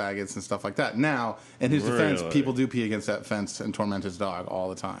 "fuck off, faggots" and stuff like that. Now, in his defense, Really? people do pee against that fence and torment his dog all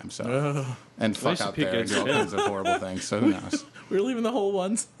the time. So, and fuck least out you pee there and do all against kinds of horrible things. So who knows? we're leaving the whole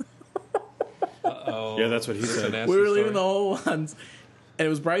ones. Oh, Yeah, that's what he it's a said. nasty We were leaving story. the whole ones. And it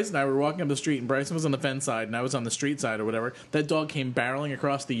was Bryce and I were walking up the street, and Bryson was on the fence side, and I was on the street side or whatever. That dog came barreling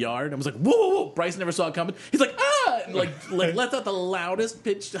across the yard, and was like, "Whoa, whoa, whoa!" Bryce never saw it coming. He's like, "Ah!" and like let out the loudest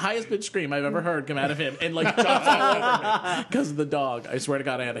pitch, highest pitch scream I've ever heard come out of him, and like jumps all over me because of the dog. I swear to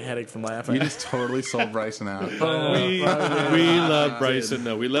God, I had a headache from laughing. You just totally sold Bryson out. We love Bryson,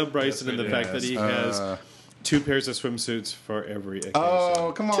 though. We love Bryson and the we fact that he has 2 pairs of swimsuits for every occasion.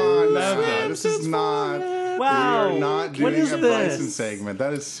 Oh, come on! No, this is not. Wow. We are not What doing is a this? Bryson segment.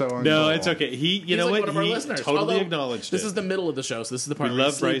 That is so uncool. No, it's okay. You He's know like what? one of our He listeners. totally Although acknowledged this it. is the middle of the show, so this is the part We where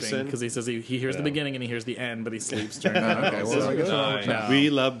love he's sleeping Bryson. because he says he hears the Yeah. beginning and he hears the end, but he sleeps during Okay, it. well, there we go. Nice. We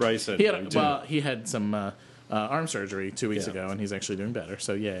love Bryson. He had some arm surgery 2 weeks Yeah. ago, and he's actually doing better.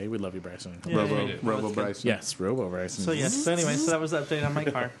 So yay, we love you, Bryson. Robo Bryson. Yes, Robo Bryson. So yes. So anyway, so that was the update on my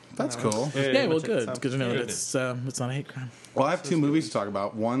car. That's cool. Yeah, well, That's it, good. so- Good to know that it's not a hate crime. Well, I have two movies to talk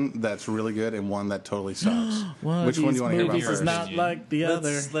about. One that's really good and one that totally sucks. Which one do you want to hear about Movies is first? not like the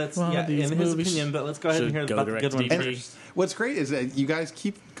other. Let's One yeah, of these in his movies opinion, but let's go ahead and should hear go about the good one direct to first. What's great is that you guys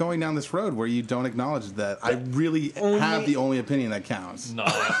keep going down this road where you don't acknowledge that I really have the only opinion that counts. No.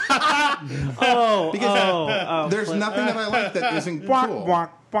 Because there's nothing that I like that isn't cool.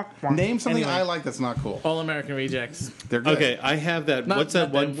 Name something Anyway. I like that's not cool. All American Rejects. They're good. Okay, I have that. Not- What's that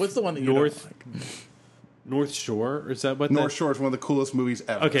not one? them. What's the one that you North don't like? North Shore? Or is that what? North that- Shore is one of the coolest movies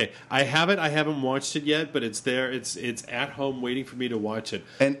ever. Okay, I have it. I haven't watched it yet, but it's there. It's at home waiting for me to watch it.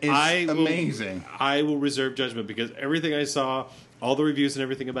 And it's I will- amazing. I will reserve judgment because everything I saw, all the reviews and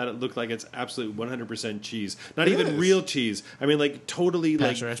everything about it looked like it's absolute 100% cheese. Not It even is. real cheese. I mean, like totally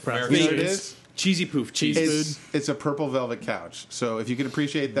Pasteurized like processed You know what fake it is? cheesy poof cheese. It's a purple velvet couch. So if you can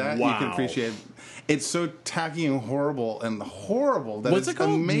appreciate that, you can Wow. appreciate. It's so tacky and horrible that What's it's it called?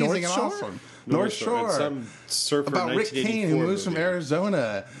 amazing North and Shore? awesome. North Shore. It's some surfer About Rick Kane who 1984 moves from movie.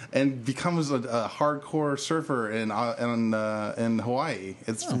 Arizona and becomes a hardcore surfer in Hawaii.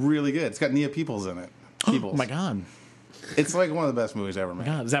 It's really good. It's got Nia Peoples in it. Oh my god! It's like one of the best movies ever made.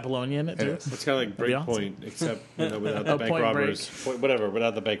 God, is Apollonia in it too? It is. It's kind of like That'd be Breakpoint, except without the Oh, bank Point robbers. Whatever,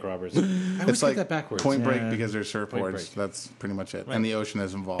 without the bank robbers. I always It's like get that backwards. Point Break Yeah. because there's surfboards. Break. That's pretty much it. And the ocean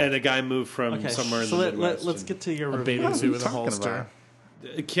is involved. And a guy moved from Okay, somewhere in so the let, Midwest. let's get to your A review. bathing What are suit you with a talking holster. about?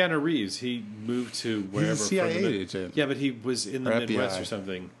 Keanu Reeves, he moved to wherever. He's a CIA from the, agent. Yeah, but he was in the Or Midwest FBI. or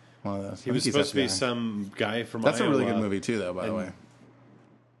something. One of those. He I was think he's supposed to be FBI. some guy from That's Iowa. a really good movie too, though. By the And- way,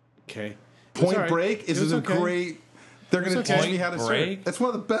 Okay. It was Point all right. Break It was is a okay. great. They're going to okay. teach me how to Break? surf. That's one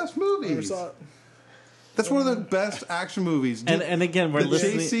of the best movies. That's one of the best action movies. And again, we're The chase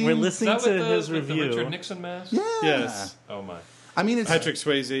listening. scene- We're Is listening that to with his with the review. Richard Nixon mask? yeah. Yes. Oh my. I mean, it's Patrick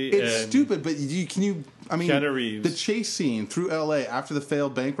Swayze. It's and stupid, but I mean, Keanu Reeves. the chase scene through L.A. after the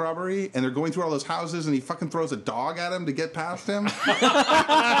failed bank robbery, and they're going through all those houses, and he fucking throws a dog at him to get past him.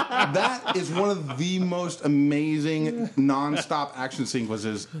 That is one of the most amazing non-stop action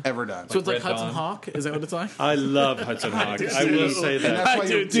sequences ever done. So it's like Red Hudson Dawn. Hawk. Is that what it's like? I love Hudson Hawk. I will say and that. that's why I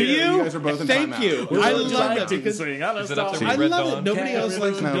do you're, too. you guys are both in Thank timeout. you. We're I both in love timeout. it because Is it up to I Red love Dawn? it. Nobody Can't else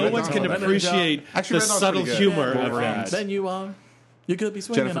really likes. No, No Red one Dawn's can not bad. appreciate Actually, the Red Dawn's subtle pretty good. humor of Wolverine. that. Then you are. You could be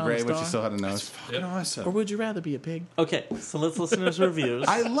swinging Jennifer on Grey, a when she star. still had a nose. Fucking awesome. Or would you rather be a pig? Okay, so let's listen to his reviews.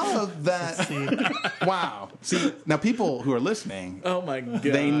 I love that. Wow. See, now people who are listening, Oh my god!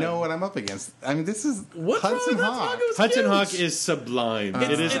 they know what I'm up against. I mean, this is What's wrong Hudson with that Hawk. song? It was Hudson cute. Hawk is sublime.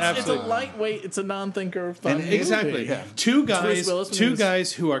 It is It's a absolutely lightweight. It's a non-thinker. Fun And movie. exactly Yeah. two Bruce guys. Willis when he Two was-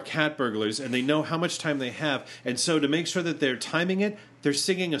 guys who are cat burglars, and they know how much time they have, and so to make sure that they're timing it, they're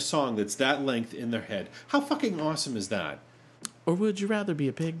singing a song that's that length in their head. How fucking awesome is that? Or would you rather be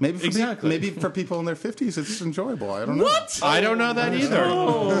a pig? Maybe for Exactly. maybe for people in their 50s, it's enjoyable. I don't know. What? I don't know that either.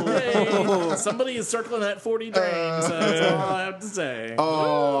 Oh, hey. Somebody is circling that 40 drain. So that's all I have to say.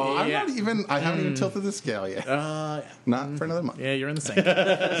 Oh, Yeah. I haven't even tilted the scale yet. Not for another month. Yeah, you're in the sink. You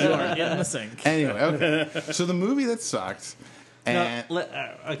are in the sink. Anyway, okay. So the movie that sucked, and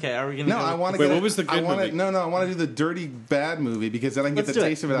Okay, are we gonna? no, go? I want to. Wait, what was the good I wanna, movie? No, I want to do the dirty bad movie because then I can get Let's the do it.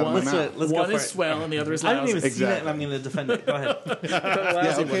 taste of it out of my Let's do mouth. it. Let's go One for is it. swell and the other is I haven't lousy. even seen it, Exactly. and I'm going to defend it. Go ahead.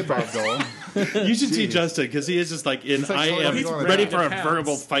 Yeah, okay, Bob Dole. You should see Justin because he is just like in. like I totally am he's ready for a ready to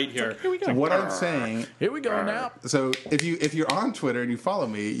verbal pounce. fight here. Here we go. What I'm saying. Here we go now. So if you're on Twitter and you follow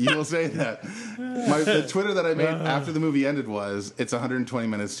me, you will say that the Twitter that I made after the movie ended was it's 120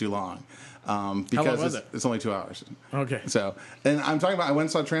 minutes too long. Because was it? it's only 2 hours. Okay. So, and I'm talking about, I went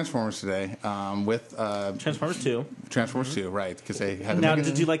and saw Transformers today with Transformers 2. Transformers 2, right? Because they had to Now, make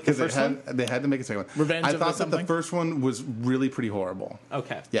did you like the first one? They had to make a second one. Revenge I of the thought that the something? first one was really pretty horrible.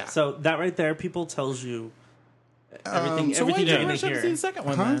 Okay. Yeah. So that right there, people tells you everything. So why'd everything you you're going rush to out to see the hear. second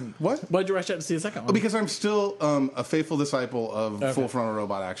one Huh? then? What? Why'd you rush out to see the second one? Because I'm still a faithful disciple of full frontal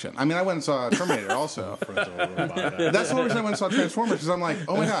robot action. I mean, I went and saw Terminator also. That's the whole reason I went and saw Transformers because I'm like,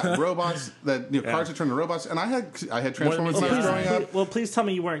 oh my god, robots that cars that turn to robots. And I had Transformers when I was growing up. Well, please tell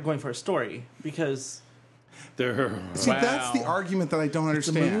me you weren't going for a story because See, Wow. that's the argument that I don't It's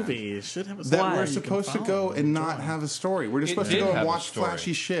a understand. movie. It should have a That story we're you can supposed to follow go and enjoy. not have a story. We're just It supposed to did go and have a watch story.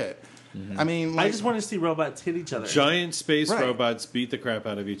 flashy shit. I mean, I just want to see robots hit each other. Giant space Right. robots beat the crap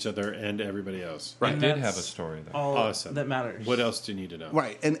out of each other and everybody else. It did That's have a story though. all Awesome. that matters. What else do you need to know?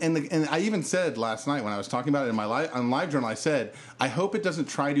 right, and I even said last night when I was talking about it in my on Live Journal, I said I hope it doesn't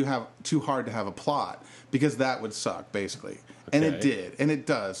try to have too hard to have a plot because that would suck basically, and it Okay. did, and it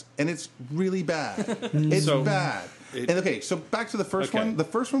does, and it's really bad. It's So, bad. And okay, so back to the first Okay. one. The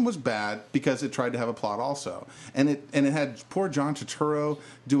first one was bad because it tried to have a plot also, and it had poor John Turturro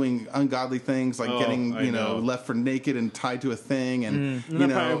doing ungodly things like Oh, getting I know. left for naked and tied to a thing, and you That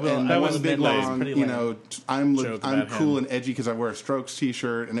know, probably will- and that one was big lame. long, Pretty you lame. know, Joke I'm about cool him. and edgy because I wear a Strokes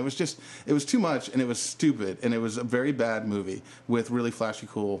T-shirt, and it was too much, and it was stupid, and it was a very bad movie with really flashy,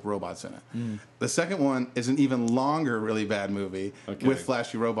 cool robots in it. The second one is an even longer, really bad movie Okay. with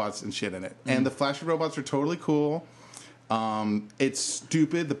flashy robots and shit in it, and the flashy robots are totally cool. It's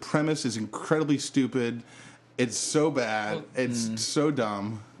stupid. The premise is incredibly stupid. It's so bad. It's so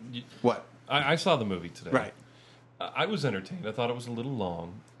dumb. What? I saw the movie today. Right. I was entertained. I thought it was a little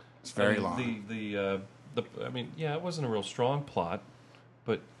long. It's very long. I mean, yeah, it wasn't a real strong plot,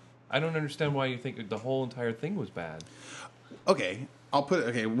 but I don't understand why you think the whole entire thing was bad. Okay, we'll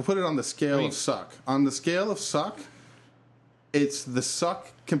put it on the scale of suck. On the scale of suck, it's the suck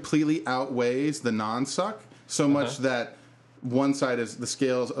completely outweighs the non-suck so much that one side is the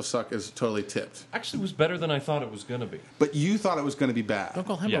scales of suck is totally tipped. Actually, it was better than I thought it was going to be. But you thought it was going to be bad. Don't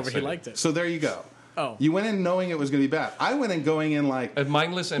call him Yes, over. I He did. liked it. So there you go. Oh. You went in knowing it was going to be bad. I went in going in like, A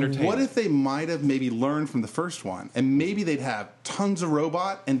mindless entertainment. what if they might have maybe learned from the first one, and maybe they'd have tons of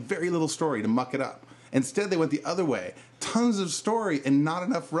robot and very little story to muck it up. Instead, they went the other way: tons of story and not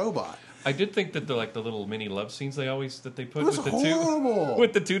enough robot. I did think that the little mini love scenes they put It was with the horrible. two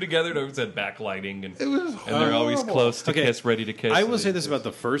with the two together. There was that backlighting and It was and they're always horrible. close to Okay. kiss, ready to kiss. I will say this about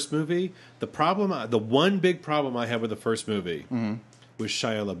the first movie: the one big problem I had with the first movie was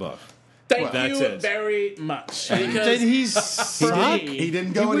Shia LaBeouf. Thank That's you it. very much. Then Because he's for me, He didn't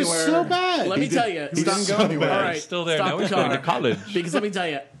He go was anywhere. so bad. let me tell you, He didn't go anywhere. All right, He's still there. stop Now the he's going car. to college. Because let me tell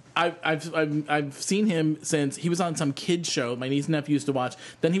you, I've seen him since he was on some kids show my niece and nephew used to watch.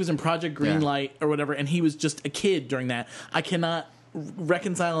 Then he was in Project Greenlight or whatever, and he was just a kid during that. I cannot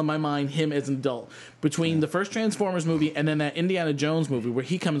reconcile in my mind him as an adult between the first Transformers movie and then that Indiana Jones movie where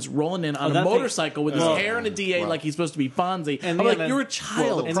he comes rolling in on that a thing- motorcycle with his hair and a DA like he's supposed to be Fonzie. I'm like, Indiana- you're a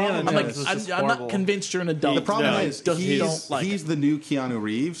child. well, the problem I'm like, is- I'm not horrible. convinced you're an adult. The problem No, is Don't like he's it. the new Keanu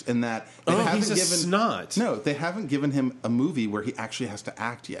Reeves in that they haven't he's a given snot. No, they haven't given him a movie where he actually has to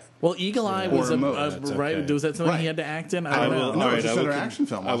act yet. Well, Eagle Eye Or was remote. That's right. okay. Was that something Right. he had to act in? I I don't will. know. No, all it's right, just I an will action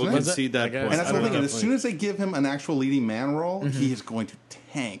film, I will wasn't it? concede that I guess. point. And that's I the will thing. And as definitely- soon as they give him an actual leading man role, he is going to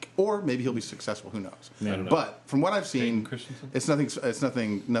tank, or maybe he'll be successful. Who knows? don't know. But from what I've seen, Hayden Christensen? it's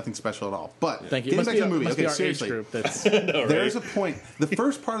nothing special at all. But Thank you. getting Must back be, to the movie, must be okay, our seriously, age group. That's there's a point. The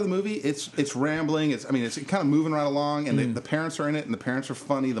first part of the movie, it's rambling. It's kind of moving right along, and the parents are in it, and the parents are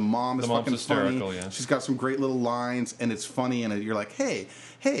funny. The mom is The mom's fucking funny. hysterical, yeah. She's got some great little lines, and it's funny, and you're like, hey,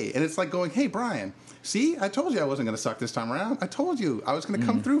 and it's like going, hey, Brian. See, I told you I wasn't going to suck this time around. I told you I was going to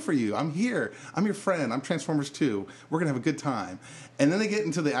come through for you. I'm here. I'm your friend. I'm Transformers 2. We're going to have a good time. And then they get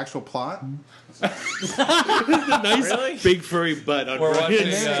into the actual plot. nice big furry butt on We're watching,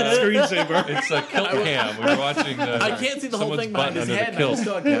 Brian's screensaver. It's a kilt cam. We were watching. I can't see the whole someone's thing butt behind his under the head. And I kilt. just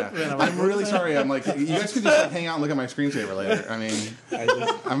feel like Yeah. I'm really sorry. I'm like, you guys could just hang out and look at my screensaver later. I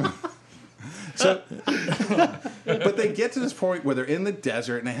mean, but they get to this point where they're in the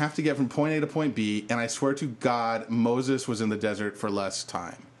desert and they have to get from point A to point B. And I swear to God, Moses was in the desert for less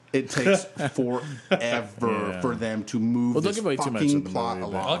time. It takes forever for them to move Well, don't this give away too much fucking of the plot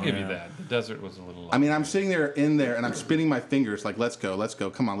movie, but- along. I'll give you that. The desert was a little. I mean, I'm sitting there in there and I'm spinning my fingers like, let's go.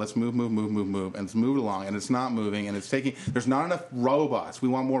 Come on, let's move. And it's moving along and it's not moving and it's taking, there's not enough robots. We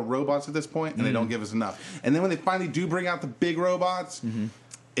want more robots at this point and they don't give us enough. And then when they finally do bring out the big robots,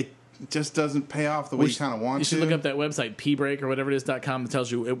 it just doesn't pay off the way you kind of want You to. should look up that website, pbreak or whatever it is.com, that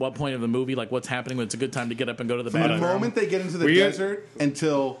tells you at what point of the movie, like what's happening, when it's a good time to get up and go to the From the bathroom. moment they get into the We- desert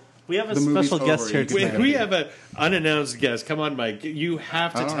until We have a the movie's special guest over, here you can today. kind We of- have an unannounced guest. Come on, Mike. You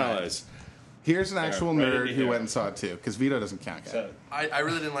have to All tell right. us. Here's an actual right nerd into who here. went and saw it too, because Vito doesn't count yet. I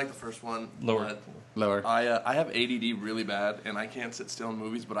really didn't like the first one. Lower. but Lower. I have ADD really bad, and I can't sit still in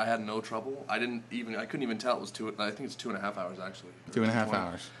movies. But I had no trouble. I couldn't even tell it was 2. I think it's 2.5 hours actually. 2.5 One.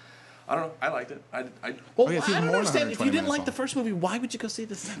 hours. I don't know. I liked it. I Well, Oh, yeah, it's I even don't more than understand. If you 120 didn't like minutes the first movie, why would you go see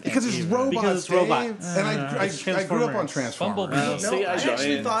the second? Because it's even? robots, Because it's Dave. robots. And I grew up on Transformers. Transformers. Bumblebee. Well, No, see, I I actually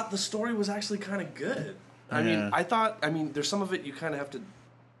Giant- thought the story was actually kind of good. I mean, I mean, there's some of it you kind of have to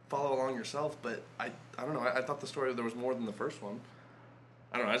follow along yourself, but I don't know. I thought the story there was more than the first one.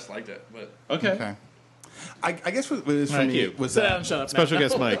 I don't know. I just liked it, but Okay. Okay. I guess what it was for Thank me you. was Sit down that and shut up. Special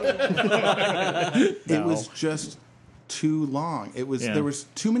guest Mike. it was just too long. It was there was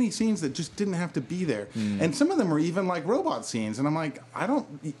too many scenes that just didn't have to be there, and some of them were even like robot scenes. And I'm like, I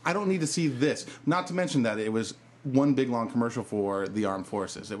don't need to see this. Not to mention that it was one big long commercial for the armed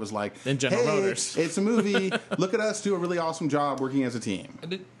forces. It was like, And General hey, Motors. it's a movie. Look at us do a really awesome job working as a team.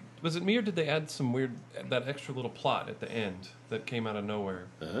 And was it me or did they add some weird that extra little plot at the end that came out of nowhere?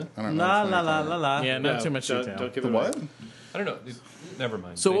 I don't know. La which la one la you're la la. Yeah, not too much Don't detail. give The it what? away. I don't know. Never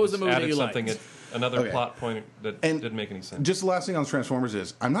mind. So They what was the just movie that added you something liked? another Okay. plot point that And didn't make any sense. Just the last thing on Transformers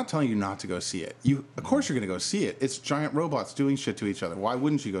is, I'm not telling you not to go see it. Of course, you're going to go see it. It's giant robots doing shit to each other. Why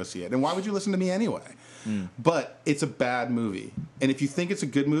wouldn't you go see it? And why would you listen to me anyway? But it's a bad movie, and if you think it's a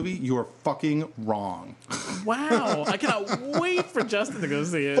good movie, you are fucking wrong. Wow, I cannot wait for Justin to go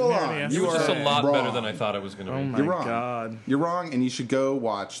see it. Full Here on. he is. it You was just are a lot wrong. better than I thought it was going to Oh be. my You're wrong. god. You're wrong, and you should go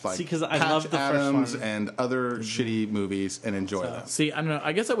watch like See, 'cause I Patch love the first Adams one. and other shitty movies and enjoy them. See, I don't know.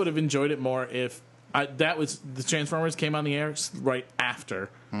 I guess I would have enjoyed it more if the Transformers came on the air right after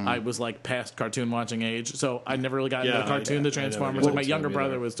I was like past cartoon watching age. So I never really got into Yeah, the cartoon, I the never Transformers. got Like my into younger them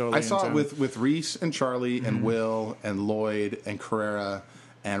brother either. was totally. I saw into it with Reese and Charlie and Will and Lloyd and Carrera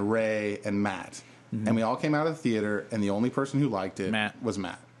and Ray and Matt. And we all came out of the theater, and the only person who liked it Matt. was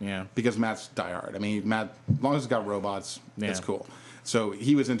Matt. Yeah. Because Matt's diehard. I mean, Matt, as long as it's got robots, it's Yeah. cool. So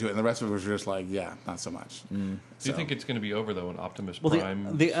he was into it, and the rest of it was just like, yeah, not so much. Do you think it's going to be over though when Optimus Well,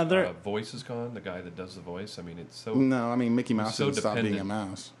 Prime the other- voice is gone? The guy that does the voice. I mean, it's so No, I mean, Mickey Mouse so didn't stop being a dependent.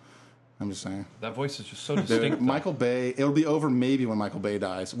 mouse. I'm just saying. that voice is just so Dude, distinct. though. Michael Bay, it'll be over maybe when Michael Bay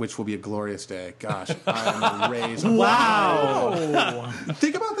dies, which will be a glorious day. Gosh, I'm raised. Wow.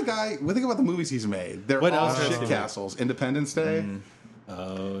 Think about the guy. Think about the movies he's made. They're What all else has shit he made? castles. Independence Day.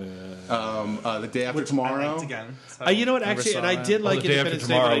 Oh yeah. The Day After I Tomorrow. liked again. So. You know what? Never Actually, saw and I that. did like The Day After Independence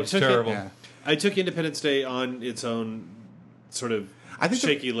Day, Tomorrow but I was took terrible. Yeah. I took Independence Day on its own sort of I think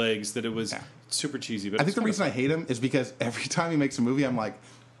shaky legs. That it was Yeah. super cheesy. But I think the reason I hate him is because every time he makes a movie, I'm like,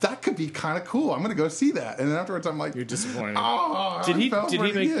 that could be kind of cool. I'm going to go see that. And then afterwards, I'm like, You're disappointed. oh, Did he- I fell did for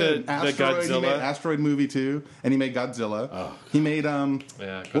he it make again. the Asteroid, He Godzilla? made Asteroid movie too, and he made Godzilla. Oh. He made Yeah,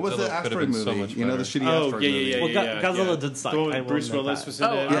 what was Godzilla the could have Asteroid been movie? so much You know the better. shitty Oh Asteroid yeah, movie. yeah, yeah, Well, yeah. Godzilla yeah. did suck. The one with I will Bruce admit Willis that. was in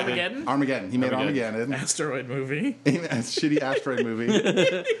Oh, it. Armageddon? Armageddon. He made Armageddon. Armageddon. Asteroid movie. A shitty Asteroid movie.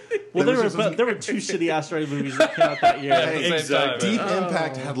 Well, There was just- there were two shitty asteroid movies that came out that year. Hey, Same exactly. time, Deep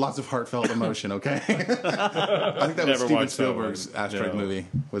Impact had lots of heartsteep emotion. Okay, I think that was Never Steven watched that Spielberg's one. Asteroid No. movie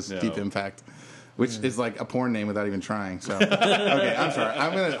was No. Deep Impact, which is like a porn name without even trying. So okay, I'm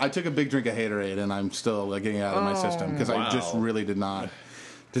sorry. I took a big drink of Haterade, and I'm still getting it out of my system because I just Wow. really did not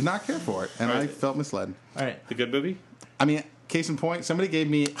care for it, and I felt misled. All right. The good movie. I mean, case in point, somebody gave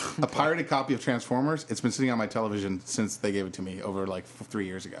me a pirated copy of Transformers. It's been sitting on my television since they gave it to me over like 3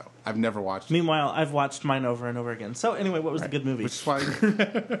 years ago. I've never watched it, Meanwhile, I've watched mine over and over again. So anyway, what was the good movie? which is why,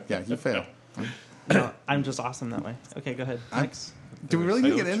 yeah, you fail. No, I'm just awesome that way. Okay, go ahead. Next. Do we really need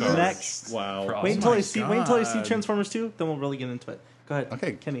to get into Charged. this? Next. Wow. For Wait until my I see God. Transformers 2, then we'll really get into it. Go ahead.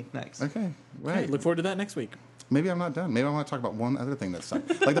 Okay. Kenny, next. Okay, Hey, right. look forward to that next week. Maybe I'm not done. Maybe I want to talk about one other thing that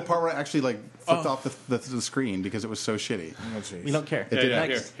sucked. Like the part where I actually flipped off the screen because it was so shitty. We don't care. It Yeah, did yeah,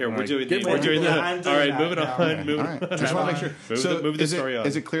 Next. here, we're Alright, doing get we're ready. doing Yeah, that. I'm doing All right, that moving now. on. All Moving right. Just want to make sure. Move the is story on.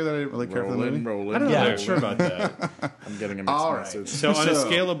 Is it clear that I didn't really care for the movie? rolling. I don't know. Yeah. I'm not sure about that. I'm getting a mixed All right. message. So on a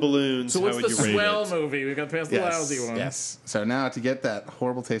scale of balloons, So how what's would the you rate swell it? movie? We've got past the lousy one. Yes. So now to get that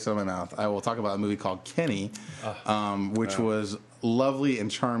horrible taste out of my mouth, I will talk about a movie called Kenny, which was lovely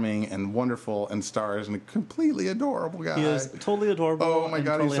and charming and wonderful and stars and a completely adorable guy. He is totally adorable. Oh my and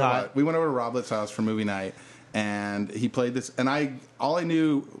god, totally he's so hot. hot. We went over to Roblet's house for movie night, and he played this. And all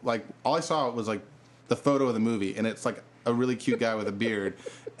I saw was like the photo of the movie, and it's like a really cute guy with a beard,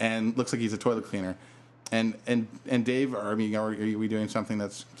 and looks like he's a toilet cleaner. And Dave, are we doing something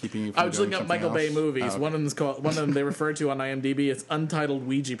that's keeping you? From I was looking doing up Michael something Bay else? movies. Oh, okay. One of them they refer to on IMDb. It's Untitled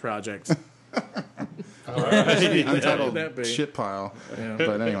Ouija Project. Untitled That'd be- shit pile. Yeah.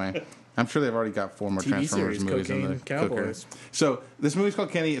 But anyway, I'm sure they've already got 4 more TV Transformers series, movies in the Cocaine Cowboys. cooker. So this movie's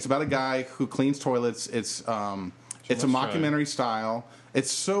called Kenny. It's about a guy who cleans toilets. It's a mockumentary style.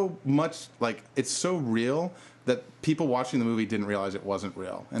 It's so much it's so real that people watching the movie didn't realize it wasn't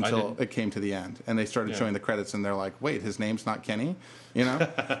real until didn't. it came to the end, and they started Yeah. showing the credits, and they're like, "Wait, his name's not Kenny," you know?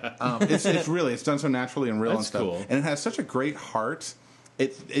 It's done so naturally and real and That's stuff, cool. and it has such a great heart.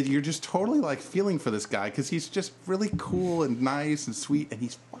 You're just totally feeling for this guy because he's just really cool and nice and sweet, and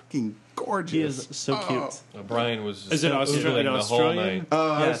he's fucking gorgeous. He is so cute. Brian was Is it oogling Australian? the whole Australian?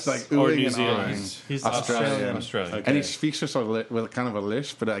 night. Yes. It's like Or oohing New and Zealand? ahhing. He's Australian. Australian. Okay. And he speaks just with kind of a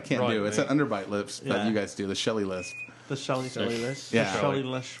lisp, but I can't Right, do. It's right. an underbite lisp that Yeah. you guys do, the Shelley lisp. The Shelley Lish. Yeah. Shelley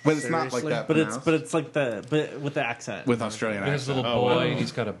Lish. But it's not like Seriously? that. But pronounced. it's like but with the accent. with Australian His accent. little boy, and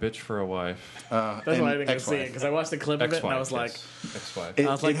he's got a bitch for a wife. That's why I didn't go see ex-wife. it because I watched a clip of it and I was like, ex-wife. It-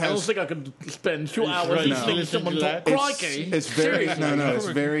 I was like, it I don't has- think I could spend 2 hours Right. listening No. to someone talk. Crikey! It's very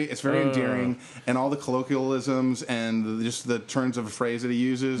it's very endearing, and all the colloquialisms and just the turns of a phrase that he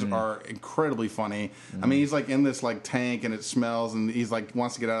uses are incredibly funny. I mean, he's like in this like tank and it smells, and he's like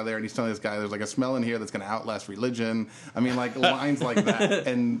wants to get out of there, and he's telling this guy there's like a smell in here that's going to outlast religion. I mean, like lines like that,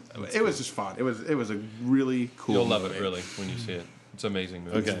 and it was just fun. It was a really cool. You'll love movie. it, really, when you see it. It's an amazing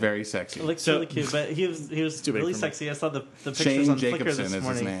movie. It's Okay. very sexy. It looks So- really cute, but he was Too big really for me. sexy. I saw the pictures Shane on Flickr Jacobson this is his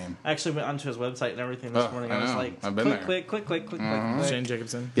morning. name. I actually went onto his website and everything this Oh, morning. I I was know. like, I've been there. click. Shane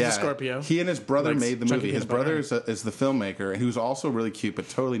Jacobson. Yeah, He's a Scorpio. He and his brother Likes made the chunky movie. His peanut butter. brother is the filmmaker, who's also really cute, but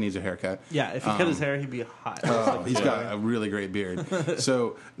totally needs a haircut. Yeah, if he cut his hair, he'd be hot. Oh, he's got a really great beard.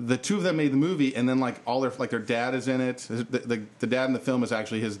 So the two of them made the movie, and then like all their dad is in it. The dad in the film is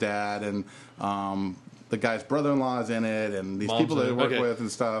actually his dad, and the guy's brother-in-law is in it, and these Mom's people that in they it. work Okay. with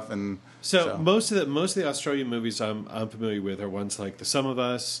and stuff. And So most of the Australian movies I'm familiar with are ones like The Sum of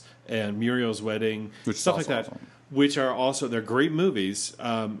Us and Muriel's Wedding, Which is stuff like also that, awesome. which are also they're great movies.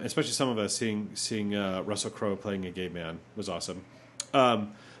 Especially Some of Us, seeing Russell Crowe playing a gay man was awesome.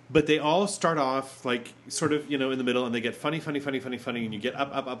 But they all start off like sort of in the middle, and they get funny, and you get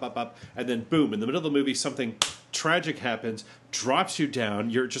up, and then boom, in the middle of the movie, something tragic happens, drops you down.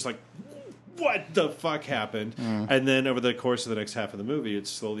 You're just like, what the fuck happened? And then over the course of the next half of the movie, it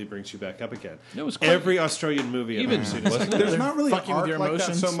slowly brings you back up again. It was quite- Every Australian movie I've Even ever seen. wasn't there's it? not really an fucking with arc your like that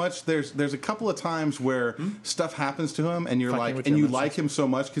emotions. so much. There's a couple of times where stuff happens to him, and you're Fucking like, with and your you like him so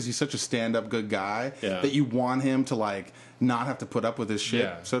much because he's such a stand-up good guy Yeah. that you want him to like not have to put up with his shit,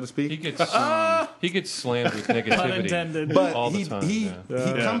 Yeah. so to speak. He gets slammed with negativity. Pun intended. But all he the time. he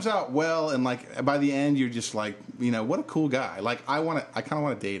yeah. he comes out well, and like by the end, you're just like, what a cool guy. Like I kind of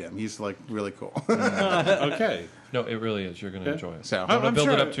want to date him. He's like really cool. Okay. No, it really is. You're going to enjoy it. So- I don't I'm want to build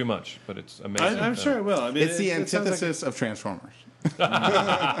sure it I- up too much, but it's amazing. I'm sure it will. I mean, It's the it sounds like antithesis of Transformers.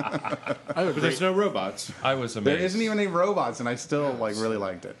 but there's no robots. I was amazed. There isn't even any robots, and I still like really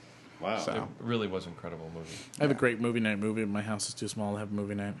liked it. Wow. So. It really was an incredible movie. I have a great movie night movie, but my house is too small to have a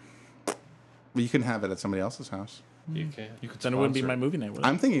movie night. But you can have it at somebody else's house. You can. You could Then it wouldn't be sponsor my movie night, would it?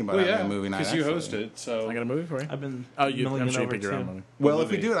 I'm thinking about Well, having yeah, a movie night because you actually. host it. So I got a movie for you. I've been Oh, I'm milling sure you over pick your own too. movie. Well, if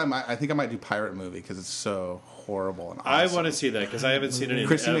we movie? do it, I think I might do pirate movie because it's so horrible and I awesome. want to see that because I haven't seen it in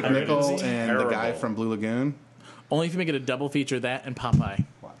Christy ever. McNichol It's and the guy terrible. from Blue Lagoon. Only if you make it a double feature, that and Popeye.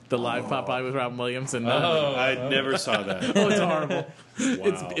 The live Popeye with Robin Williams. And I never saw that. oh, it's horrible.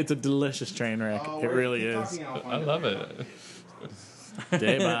 Wow. It's a delicious train wreck. it really is. I love it.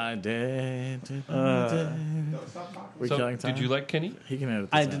 Day by day. We're So, killing time. did you like Kenny? He can edit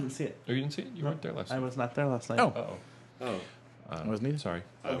this I out. didn't see it. Oh, you didn't see it? You weren't there last I night. was not there last night. Oh, Oh, I wasn't either. sorry.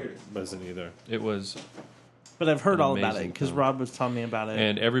 I wasn't either. It was, But I've heard An all about it amazing because film. Rob was telling me about it.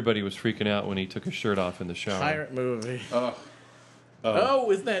 and everybody was freaking out when he took his shirt off in the shower. Pirate movie. Oh, Oh,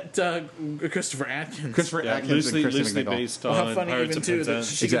 is that Christopher Atkins? Christopher Yeah, Atkins and Christy loosely McNichol. based Well, on how funny Pirates even of too that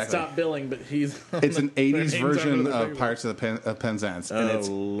Penzance. she can Exactly. stop billing, but he's It's an their 80s names version under the of big Pirates of Penzance, and Oh, it's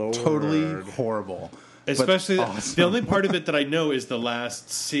Lord. totally horrible. But Especially awesome. the only part of it that I know is the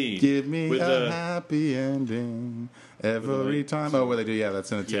last scene. Give me with a the happy ending every time. Oh, where they do? Yeah,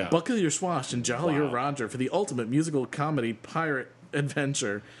 that's in it too. Yeah. Buckle your swash and jolly your Roger for the ultimate musical comedy pirate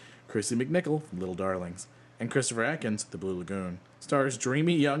adventure. Chrissy McNichol from Little Darlings and Christopher Atkins, The Blue Lagoon, stars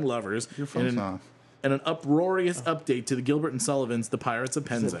dreamy young lovers Your in phone's an, off. and an uproarious update to the Gilbert and Sullivan's The Pirates of Is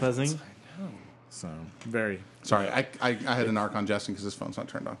Penzance. it buzzing? So very. Sorry, I had an arc on Justin because his phone's not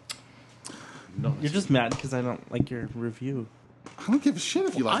turned on. You're just mad because I don't like your review. I don't give a shit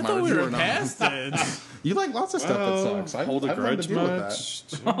if you like I my thought we review were or not. past it. You like lots of stuff that sucks. I hold a I've learned grudge to deal with much.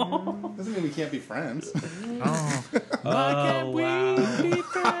 that. Doesn't mean we can't be friends. Why can't we be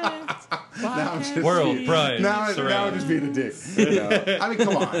friends? Now I'm just World being- Pride. Now I'm Surround. just being a dick. You know? I mean,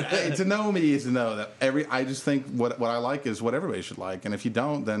 come on. To know me is to know that I just think what I like is what everybody should like, and if you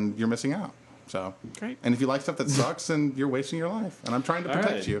don't, then you're missing out. So, Great. And if you like stuff that sucks, then you're wasting your life. And I'm trying to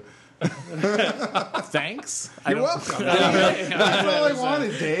protect right. you. Thanks. You're welcome. That's all I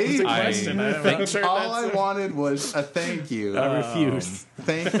wanted, Dave. Question. I'm not sure All I that's wanted was a thank you. I refuse.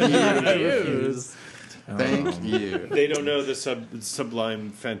 Thank you. Refuse. Thank you. They don't know the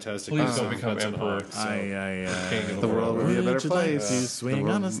sublime, fantastic. Please don't of become Hudson emperor. Hawk, so- King of The world would be a better Would you like place. to swing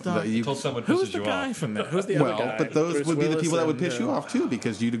The on a world- star? you- Until someone Who's pisses the you guy off. from that? Who's the other well, guy? but those Bruce would be the Willis people that would and, piss you off too,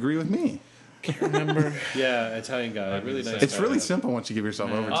 because you'd agree with me. Remember? Yeah, Italian guy. Really nice. It's guy. really simple once you give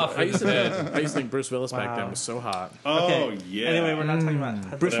yourself over to it. I used to think Bruce Willis back then was so hot. Oh, Okay. yeah. Anyway, we're not talking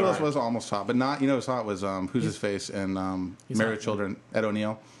about Bruce Whatever. Willis was almost hot, but not. You know, who was hot was who's his face and Married with Children, Ed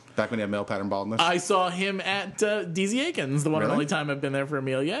O'Neill, back when he had male pattern baldness. I saw him at DZ Aiken's, the one and Really? only time I've been there for a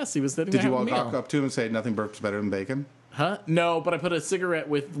meal. Yes, he was sitting Did there you having a walk meal. up to him and say nothing burps better than bacon? Huh? No, but I put a cigarette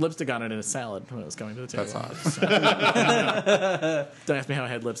with lipstick on it in a salad when I was going to the table. That's hot. Don't ask me how I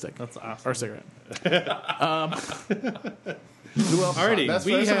had lipstick. That's awesome. Or cigarette. Who else? is hot? Alrighty, That's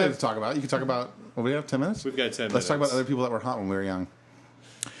we something have- to talk about. You can talk about. Well, we have 10 minutes. We've got 10 Let's talk about minutes. other people that were hot when we were young.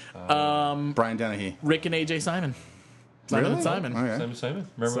 Brian Dennehy. Rick and AJ Simon. Simon Really? and Simon. Okay. Simon.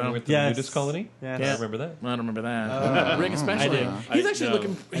 Remember So- with the Yes. nudist colony? Yes. I remember that. I don't remember that. Rick especially. I do. He's I actually know.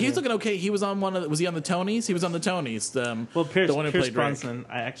 looking. He's looking okay. He was on one of. Was he on the Tonys? He was on the Tonys. Well, Pierce, the one who Pierce played Rick. Brosnan,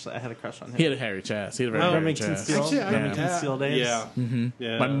 I had a crush on him. He had a hairy chest. He had a very hairy Remington chest. Steel. Actually, I Remington yeah. Steel days. Yeah.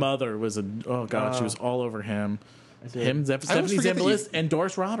 Yeah. My mother was a. Oh God, she was all over him. did. Him, Stephanie forget that Zambulis, and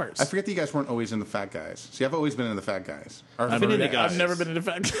Doris Roberts. I forget that you guys weren't always into fat guys. See, I've always been into fat guys. I've been into guys. I've never been into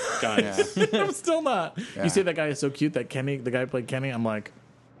fat Guys. guys. I'm still not. Yeah. You say that guy is so cute. That Kenny, the guy who played Kenny. I'm like,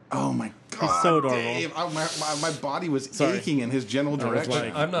 Oh my god, so adorable. Dave! My body was Sorry. aching in his general was direction.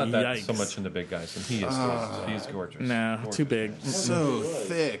 like- I'm not that so Yikes. much into big guys, and he is. He's gorgeous. nah, Gorgeous. too big. so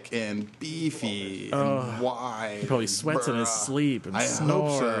thick and beefy and wide. He probably sweats in his Bruh. sleep and I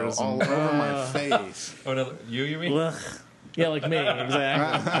snores. hope so. and- All over my face. Oh no, you mean? Ugh. Yeah, like me, exactly.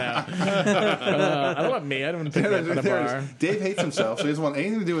 Yeah. I don't want me. I don't want to pick me up in a bar. Dave hates himself, so he doesn't want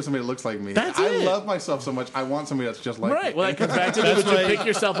anything to do with somebody that looks like me. That's I it. love myself so much. I want somebody that's just like Right. me. Well, that comes back to would you pick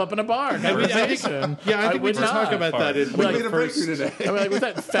yourself up in a bar? I think, Conversation. yeah, I think we would should talk not. about that in we like made a first. breakthrough today. I mean, like, what's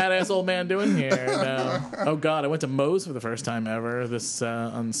that fat ass old man doing here? No. Oh God, I went to Moe's for the first time ever this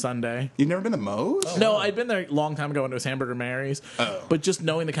on Sunday. You've never been to Moe's? No, I'd been there a long time ago when it was Hamburger Mary's. Oh. But just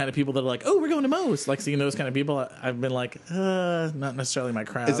knowing the kind of people that are like, oh, we're going to Moe's, like seeing those kind of people, I've been like, not necessarily my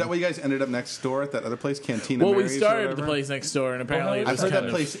crowd. Is that why you guys ended up next door at that other place, Cantina Well, we Mary's or started at the whatever? place next door, and apparently it I've was heard kind that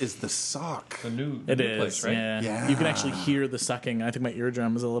of. place is the sock. The new It new is, place, right? yeah. Yeah. You can actually hear the sucking. I think my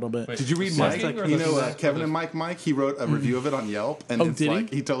eardrum is a little bit. Wait, Did you read the Mike? sucking or You the- know or Kevin the- and Mike? He wrote a review of it on Yelp, and Oh, it's did he?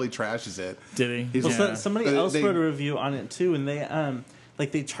 like he totally trashes it. Did he? He's Well, Yeah. somebody They- else they- wrote a review on it too, and they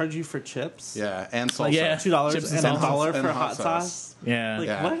like they charge you for chips. Yeah, and salsa. Like Yeah. $2 Chips and and $1 and for hot hot sauce. sauce. Yeah. Like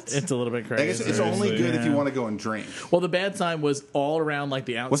Yeah. what? It's a little bit I crazy. guess it's only good if you Yeah. want to go and drink. Well, the bad sign was all around like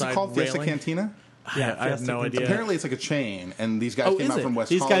the outside. What's it called? Fiesta railing. Cantina? Yeah, I have Fiesta no Cantina. idea. Apparently, it's like a chain, and these guys Oh, came is out it? from West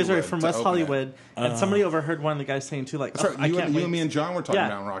These Hollywood. guys are from to West open Hollywood, it. and somebody overheard one of the guys saying too, like, That's right. I You can't and, wait. you and me and John were talking Yeah,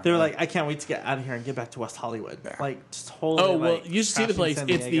 about Rock. they were like, I can't wait to get out of here and get back to West Hollywood. Like, totally. Oh well, like, you should see the trashing place. San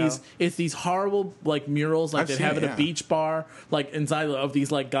It's Diego. these horrible like murals like I've they seen have it, at yeah. a beach bar, like inside of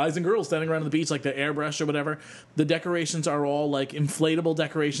these like guys and girls standing around on the beach, like the airbrush or whatever. The decorations are all like inflatable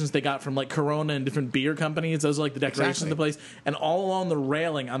decorations they got from like Corona and different beer companies. Those are like the decorations of the place, and all along the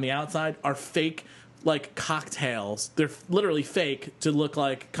railing on the outside are fake. Like cocktails, they're literally fake to look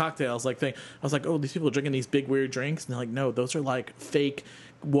like cocktails. Like I was like, oh, these people are drinking these big weird drinks, and they're like, no, those are like fake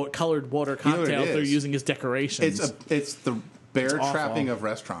colored water know what it cocktails. They're is? using as decorations. It's the bear awful. trapping of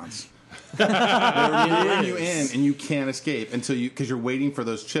restaurants. They bring you in, and you can't escape until because you're waiting for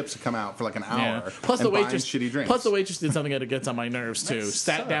those chips to come out for like an hour. Yeah. Plus and the buying waitress. shitty drinks. Plus the waitress did something that gets on my nerves too.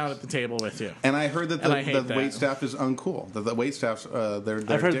 Sat sucks. down at the table with you. And I heard that And I hate the that. wait staff is uncool. That the wait staff's they're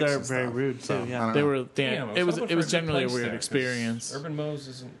I've heard dicks they're and very stuff. rude, too, So, yeah. I don't They know. were. Damn, It was. hoping It for was good generally a place weird there, 'cause experience. Urban Moe's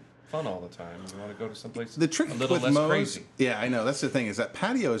isn't fun all the time. You want to go to someplace The trick a little with less Moe's, crazy. yeah, I know that's the thing is that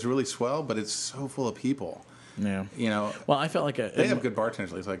patio is really swell, but it's so full of people. Yeah. You know, Well, I felt like they have good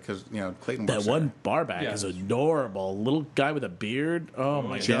bartenders. It's like because Clayton. that works one bar back Yeah. is adorable. Little guy with a beard. Oh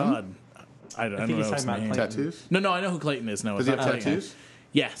my Jim? god. I don't think know he's his talking about name. Clayton. tattoos. No, I know who Clayton is. No, Does it's he have not Clayton. tattoos?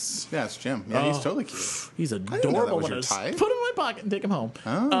 Yes. Yeah, it's Jim. Yeah, he's Oh. totally cute. He's didn't know that adorable. was When your I was- type. Put him in my pocket and take him home.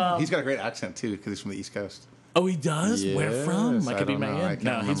 Oh, he's got a great accent too because he's from the East Coast. Oh, he does? Where from? Yes, I I could be don't know. I man. can't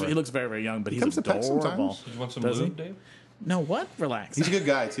No, remember. he looks very, very young, but he's comes to Pet adorable. sometimes. You want some Does he? lube, Dave? No, what? Relax. He's a good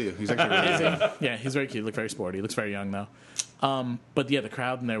guy too. He's actually really good. Yeah, he's very cute. Looks very sporty. He looks very young though. But yeah, the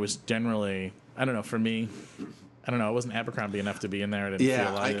crowd in there was generally, I don't know, for me, I don't know, it wasn't Abercrombie enough to be in there. I didn't Yeah,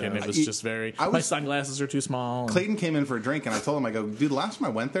 feel like, and it was just very. I my was- sunglasses are too small. and- Clayton came in for a drink, and I told him, I go, dude, the last time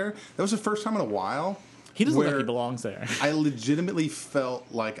I went there, that was the first time in a while. he doesn't look like where he belongs there. I legitimately felt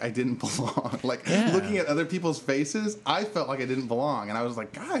like I didn't belong. Like Yeah. looking at other people's faces, I felt like I didn't belong, and I was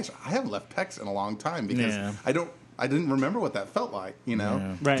like, guys, I haven't left Pecs in a long time because Yeah. I didn't remember what that felt like. You know,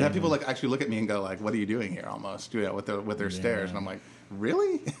 Yeah. Right. to have people like actually look at me and go like, "What are you doing here?" Almost, with their stares, and I'm like,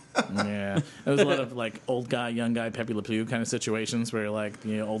 "Really?" Yeah, there was a lot of like old guy, young guy, Pepe Le Pew kind of situations where like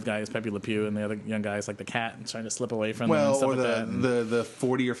the old guy is Pepe Le Pew and the other young guy is like the cat and trying to slip away from them. And Well, stuff or like that. And the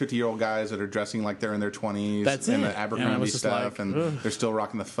 40 or 50-year-old guys that are dressing like they're in their 20s That's and it. the And I Abercrombie was just stuff, like, and ugh. they're still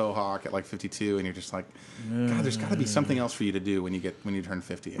rocking the faux hawk at like 52, and you're just like, God, there's got to be something else for you to do when you turn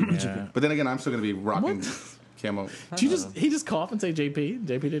 50. Yeah. But then again, I'm still going to be rocking camo. Did he just cough and say JP?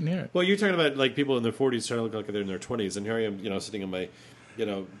 JP didn't hear it. Well, you're talking about like people in their 40s trying to look like they're in their 20s, and here I am, sitting in my,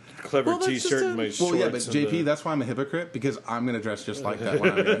 clever Well, that's T-shirt just and my a- shorts. Well, yeah, but and JP, that's why I'm a hypocrite, because I'm going to dress just like that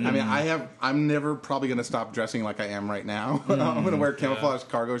when I'm here. I mean, I'm never probably going to stop dressing like I am right now. I'm going to wear camouflage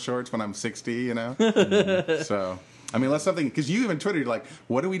cargo shorts when I'm 60, So, I mean, that's something, because you even Twittered, like,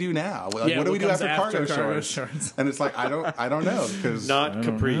 what do we do now? Like, Yeah, what do we what do comes after after cargo cargo shorts? shorts? And it's like, I don't know, because... not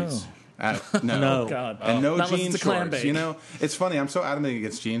capris. no. No. God. And no Not unless jean it's a clam shorts. bake. It's funny. I'm so adamant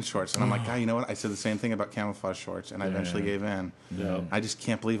against jean shorts, and I'm like, God, you know what? I said the same thing about camouflage shorts, and I eventually gave in. Yeah. I just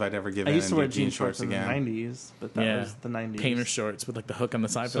can't believe I'd ever give I in used to and wear do jean shorts in again. the 90s, but that was the 90s. Painter shorts with like the hook on the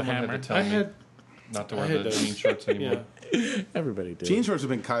side for the Someone hammer. had to tell I me had not to I wear had the those. jean shorts anymore. Everybody did. Jean shorts have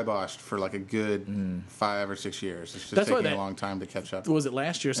been kiboshed for like a good 5 or 6 years. It's just That's why taking they- a long time to catch up. Was it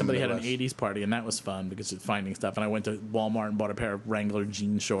last year? Somebody had an Midwest. 80s party, and that was fun because it's finding stuff. And I went to Walmart and bought a pair of Wrangler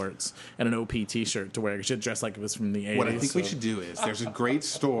jean shorts and an OP T-shirt to wear. You should dress like it was from the 80s. What I think we should do is there's a great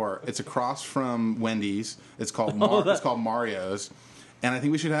store. It's across from Wendy's. It's called it's called Mario's, and I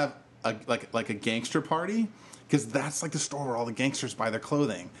think we should have a a gangster party, because that's like the store where all the gangsters buy their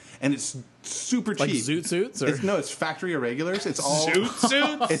clothing, and it's super like cheap. zoot suits, or It's factory irregulars. It's all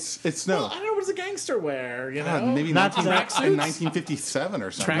suits. It's no. Well, I don't know what does a gangster wear. You know, God, maybe Not in tracksuits? 1957 or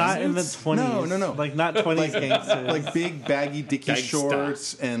something. Not in the Tracksuits? 20s. No. Like, not 20s gangsters. Like big baggy Dickie Gangsta.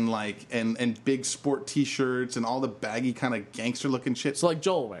 shorts and and big sport T-shirts and all the baggy kind of gangster looking shit. so like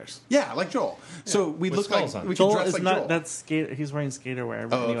Joel wears. Yeah, like Joel. So we with look like skulls on. we could Joel dress is like not. Joel. That's skater. He's wearing skater wear.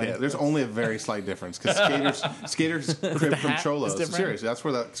 Oh, anyway. okay. There's only a very slight difference, because skaters crib from hat is cholos. different? Seriously, that's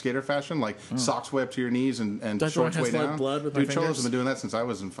where that skater fashion, like socks way up to your knees and Does shorts everyone way has to let down. blood with my Dude, cholos fingers? have been doing that since I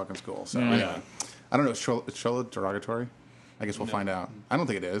was in fucking school. So Yeah. anyway. I don't know. Is cholo derogatory? I guess we'll find out. I don't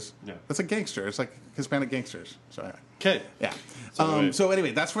think it is. No. That's a gangster. It's like Hispanic gangsters. So anyway. Okay. Yeah. anyway. So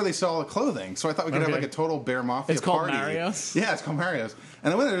anyway, that's where they sell the clothing. So I thought we could have Okay. like a total Bear Mafia It's called party. Mario's? Yeah, it's called Mario's.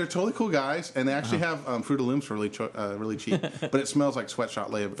 And I went there. They're totally cool guys, and they actually have Fruit of Looms for really cheap. But it smells like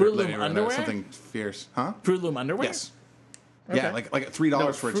sweatshop labor. Fruit Loom underwear? Something fierce, huh? Fruit Loom underwear. Yes. Yeah, like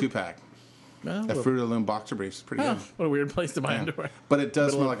 $3 for a 2-pack. Oh, A Fruit of the Loom boxer briefs is pretty oh, good. what a weird place to buy underwear. But it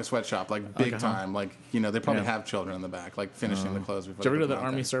does smell like a sweatshop, like big Okay. time. Like, they probably Yeah. have children in the back, like finishing the clothes. Before Did you ever they go to put the them out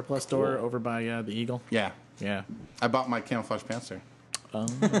Army there. surplus store over by the Eagle? Yeah. Yeah. I bought my camouflage pants there, Oh,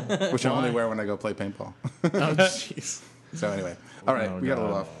 which I only wear when I go play paintball. oh, jeez. So anyway. All right, Oh, we got a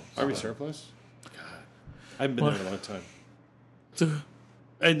little God. off. Army surplus? God. I haven't been there in a long time. So,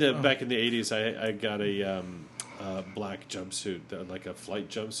 And back in the 80s, I got a black jumpsuit, like a flight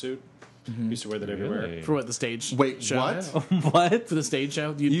jumpsuit. Used to wear that everywhere. Really? for what, the stage Wait, show? what? What? For the stage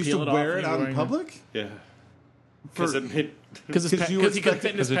show? You used to peel wear off it and you out were in wearing public? Yeah. Because it made... Because you he couldn't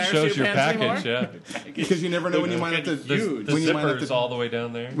fit in his Because it parachute shows your pants package, anymore? yeah. Because you never know when you might have to. The when you might have zipper's to. all the way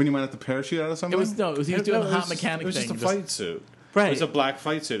down there. When you might have to parachute out of something. He was doing No, a it hot was- mechanic It was thing. just a flight suit. Right. It was a black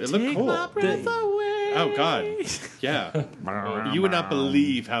flight suit. It looked Take cool. my breath away. Oh, God. Yeah. You would not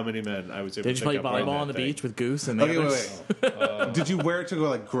believe how many men I was able Did to you play pick up on volleyball on the that thing. beach with Goose and the Okay, others? wait. Did you wear it to go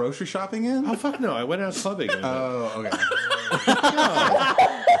like grocery shopping in? Oh, fuck no. I went out clubbing. with it. Oh, okay.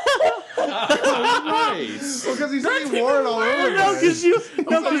 Nice. Well, because he said he wore it all over. No, because you.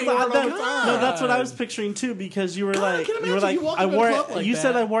 No, like, because wore it all the time. that's what I was picturing too. Because you were like, can you were imagine like, you walk I into a wore club it. like You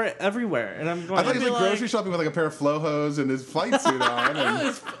said that. I wore it everywhere, and I'm going. I thought he was I'd be like grocery shopping with like a pair of flow hose and his flight suit on.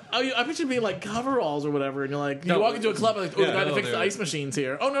 And, I pictured being like coveralls or whatever, and you're like, you No, walk into a club and like, oh, yeah, the guy that no, fixed the they're- ice machines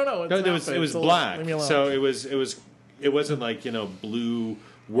here. Oh no, it's No, an it was outfit. So black. leave me alone. So it wasn't like blue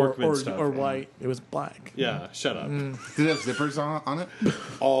workman or stuff. white. It was black. Yeah, shut up. did it have zippers on it?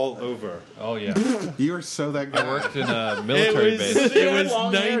 All over. Oh, yeah. You are so that guy. I worked in a military base. You It had was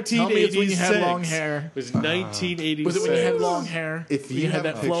long hair. Tell me it's when you 1986. had long hair. It was 1986. Was it when you had long hair? If When you had have that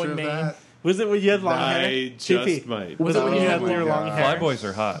a picture flowing of mane. that, Was it when you had long hair? I just TP. might. Was it when you Oh had my your long God. hair? Flyboys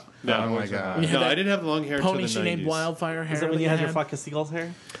are hot. No, oh my Flyboys are god. hot. You had No, that I didn't have long hair Pony until she the 90s. named Wildfire hair. Is it when that you had they your flock of seagulls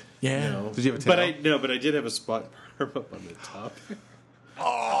hair? Yeah. No. Did you have a tail? But I did have a spot perm up on the top.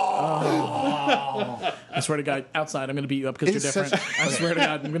 I swear to God, outside I'm going to beat you up because you're It's different. I swear to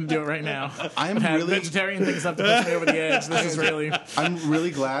God, I'm going to do it right now. I'm I've had really- vegetarian things have to push me over the edge. This is really. I'm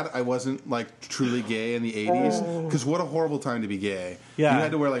really glad I wasn't like truly gay in the 80s because what a horrible time to be gay. Yeah. You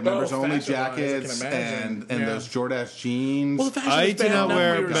had to wear like members only fashion-wise, I can jackets imagine. and Yeah. those Jordache jeans. Well, the fashion I was did bad not enough wear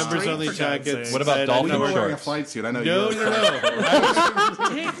when we were members straight, only for God's jackets. sake. What about I dolphin you were wearing a shorts? flight suit. I know No, you no, were. no.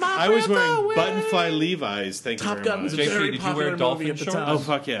 I was wearing button-fly Levi's. Thank you Top very Gun was a much. JP, very did you popular wear movie dolphin at the shorts? time. Oh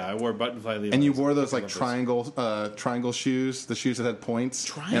fuck yeah! I wore button-fly Levi's. And you wore those like I love those. triangle shoes, the shoes that had points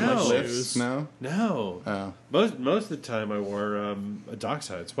and Triangle like lifts. shoes? No, No. Oh. Most of the time I wore dock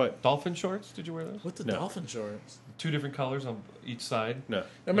sides. What? Dolphin shorts? Did you wear those? What's the No. dolphin shorts? 2 different colors on each side. No. I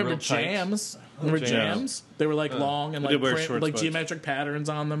remember Real tight. jams. Remember Jams. jams? They were like long and I like did wear print, shorts like once. geometric patterns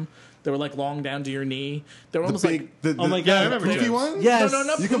on them. They were like long down to your knee. They were the almost big, like the, Oh my the God, I remember poofy jams. ones. Yes. No,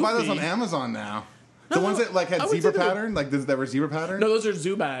 not You can buy those poofy. on Amazon now. The No, ones that like had I would zebra say they were- pattern, like that were zebra pattern. no, those are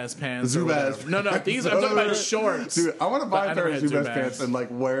Zubaz pants. or Zubaz whatever. No, these I'm talking about shorts. Dude, I want to buy But a I pair never of had Zubaz Zubaz. pants and like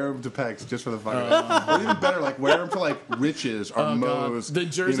wear them to PEX just for the fun of it. Or even better, like wear them to like Riches or Oh, God. Moe's. The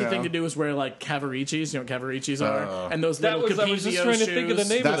Jersey you know? thing to do is wear like Cavaricis. You know what Cavaricis are? And those That little was- I was just Capizio trying to shoes. think of the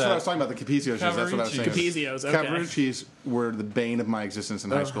name. That's that. what I was talking about. The Capizio shoes. That's what I was saying. Capizios, okay. Cavaricis were the bane of my existence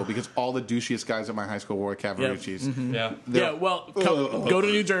in high school because all the douchiest guys at my high school wore Cavaricis. Yeah. Yeah, well, go to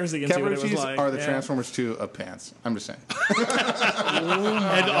New Jersey and see what it was Cavaricis like. are the Yeah. Transformers 2 of pants. I'm just saying.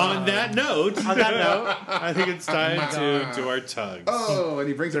 And on that note, I think it's time to do our tugs. Oh, and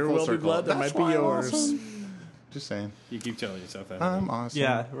he brings There it full will be circle. blood that That's might be why I'm yours. awesome. Just saying. You keep telling yourself that. I'm awesome.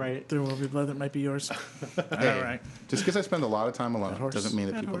 Yeah, right. There will be blood that might be yours. Hey, All right. Just because I spend a lot of time alone horse. doesn't mean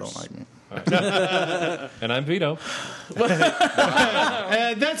that That people horse. don't like me. And I'm Vito.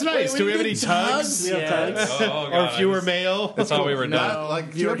 And that's nice. Do we have any tugs? We have tugs. Oh, Or God, if you were male? That's how we were No. done. Like a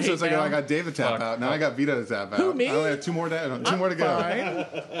few Viewer episodes hate ago, mail. I got Dave to tap Fuck. out. Now I got Vito to tap out. Who, me? I only have two more to go.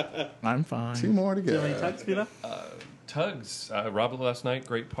 Fine. I'm fine. Two more to Do you have any go. tugs, Vito? Tugs. Robbed last night.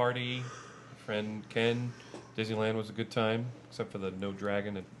 Great party. Friend Ken. Disneyland was a good time, except for the no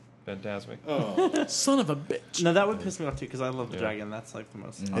dragon and Fantasmic. Oh. Son of a bitch. No, that would piss me off too because I love the Yeah. dragon. That's like the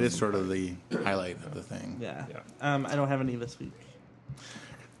most. It is sort of the highlight of the thing. Yeah. Yeah. I don't have any this week.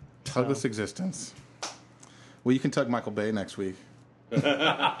 Tugless existence. Well, you can tug Michael Bay next week.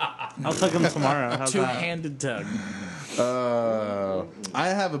 I'll tug them tomorrow. How's that? Two-handed tug. I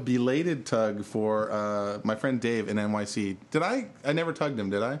have a belated tug for my friend Dave in NYC. Did I? I never tugged him,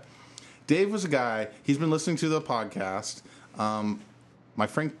 did I? Dave was a guy. He's been listening to the podcast. My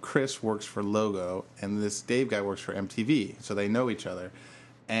friend Chris works for Logo, and this Dave guy works for MTV, so they know each other.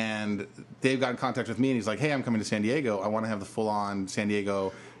 And Dave got in contact with me, and he's like, "Hey, I'm coming to San Diego. I want to have the full-on San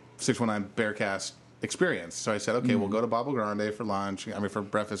Diego 619 Bearcast experience." So I said, "Okay, we'll go to Babo Grande for lunch. I mean, for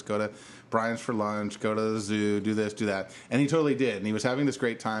breakfast. Go to Brian's for lunch. Go to the zoo. Do this, do that." And he totally did. And he was having this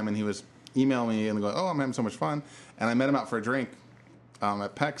great time, and he was emailing me and going, "Oh, I'm having so much fun." And I met him out for a drink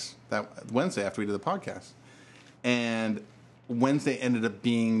at PEX that Wednesday after we did the podcast. And Wednesday ended up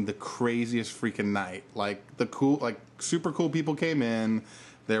being the craziest freaking night. Like super cool people came in.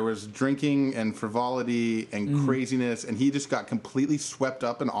 There was drinking and frivolity and craziness, and he just got completely swept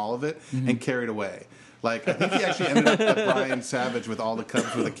up in all of it and carried away. Like, I think he actually ended up at Brian Savage with all the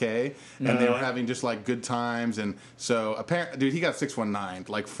Cubs with a K, and they were having just like good times. And so, apparently, dude, he got 619,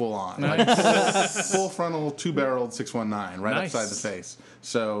 like full on, like full frontal, 2-barreled 619 right Nice. upside the face.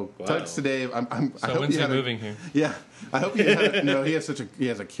 So, tugs to Dave. I So hope when's he he had moving here? Yeah, I hope he had. No, he has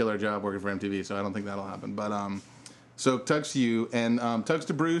a killer job working for MTV, so I don't think that'll happen. But so tugs to you and tugs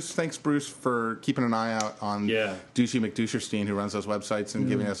to Bruce. Thanks, Bruce, for keeping an eye out on Douchey McDoucherstein, who runs those websites, and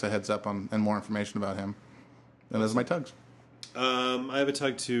giving us a heads up on and more information about him. And those are my tugs. I have a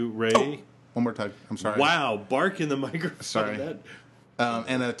tug to Ray. One more tug. I'm sorry. Wow, bark in the microphone. Sorry. That-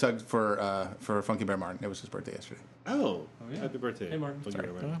 And a tug for Funky Bear Martin. It was his birthday yesterday. Oh, happy birthday. Hey, Martin. Thank you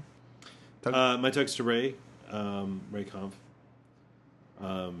Sorry. very much. Tug. My tug's to Ray, Ray Conf.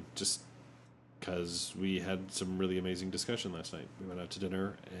 Just because we had some really amazing discussion last night. We went out to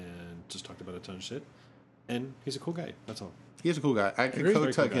dinner and just talked about a ton of shit. And he's a cool guy. That's all. He's a cool guy. I could Very cool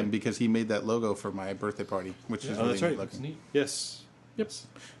co-tug guy. him because he made that logo for my birthday party, which is really that's right. neat That's looking. neat. Yes. Yep. The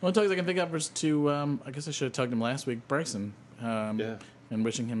only tugs I can think of was to, I guess I should have tugged him last week, Bryson. Yeah. And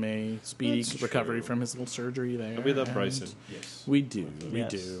wishing him a speedy That's recovery true. from his little surgery there. We love And Bryson. Yes. We do. We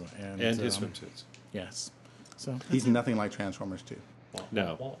Yes. do. And his swimsuits. Yes. So, He's nothing like Transformers 2,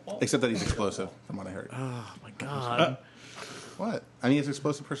 No. except that he's explosive, from what I heard. oh my God. What? I mean, he has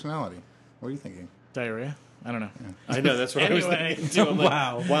explosive personality. What are you thinking? Diarrhea? I don't know. I know, that's what I was Anyway. thinking too. I'm like,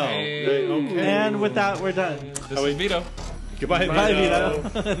 Wow. wow. Okay. And with that, we're done. This is Vito. Goodbye, Bye, Vito.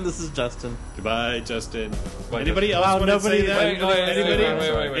 Vito. And this is Justin. Goodbye, Justin. Bye, Anybody Justin. else Wow, want to nobody- say that? Wait, Anybody?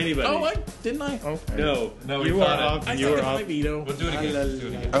 wait. Anybody? Oh, didn't I? No. No, we you are caught it. off. I You said are goodbye, off. Vito. We'll do it again. Let's do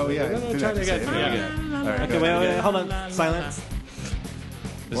it again. Oh yeah, No, do try that it to again. say it. Yeah. All right, Okay, go wait, ahead. hold on. Silence.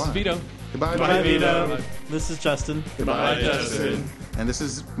 This is Vito. Goodbye, Bye, Vito. Vito. This is Justin. Goodbye, Justin. And this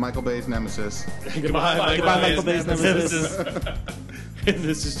is Michael Bay's nemesis. Goodbye, Michael Bay's nemesis. And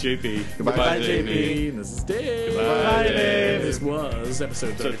this is JP. Goodbye, Bye, JP. JP. And this is Dave. Goodbye, Dave. This was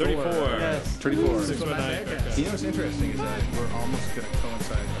episode So 34. 34. Yes. 34. 619. You know what's interesting is that we're almost going to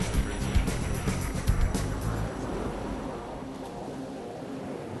coincide.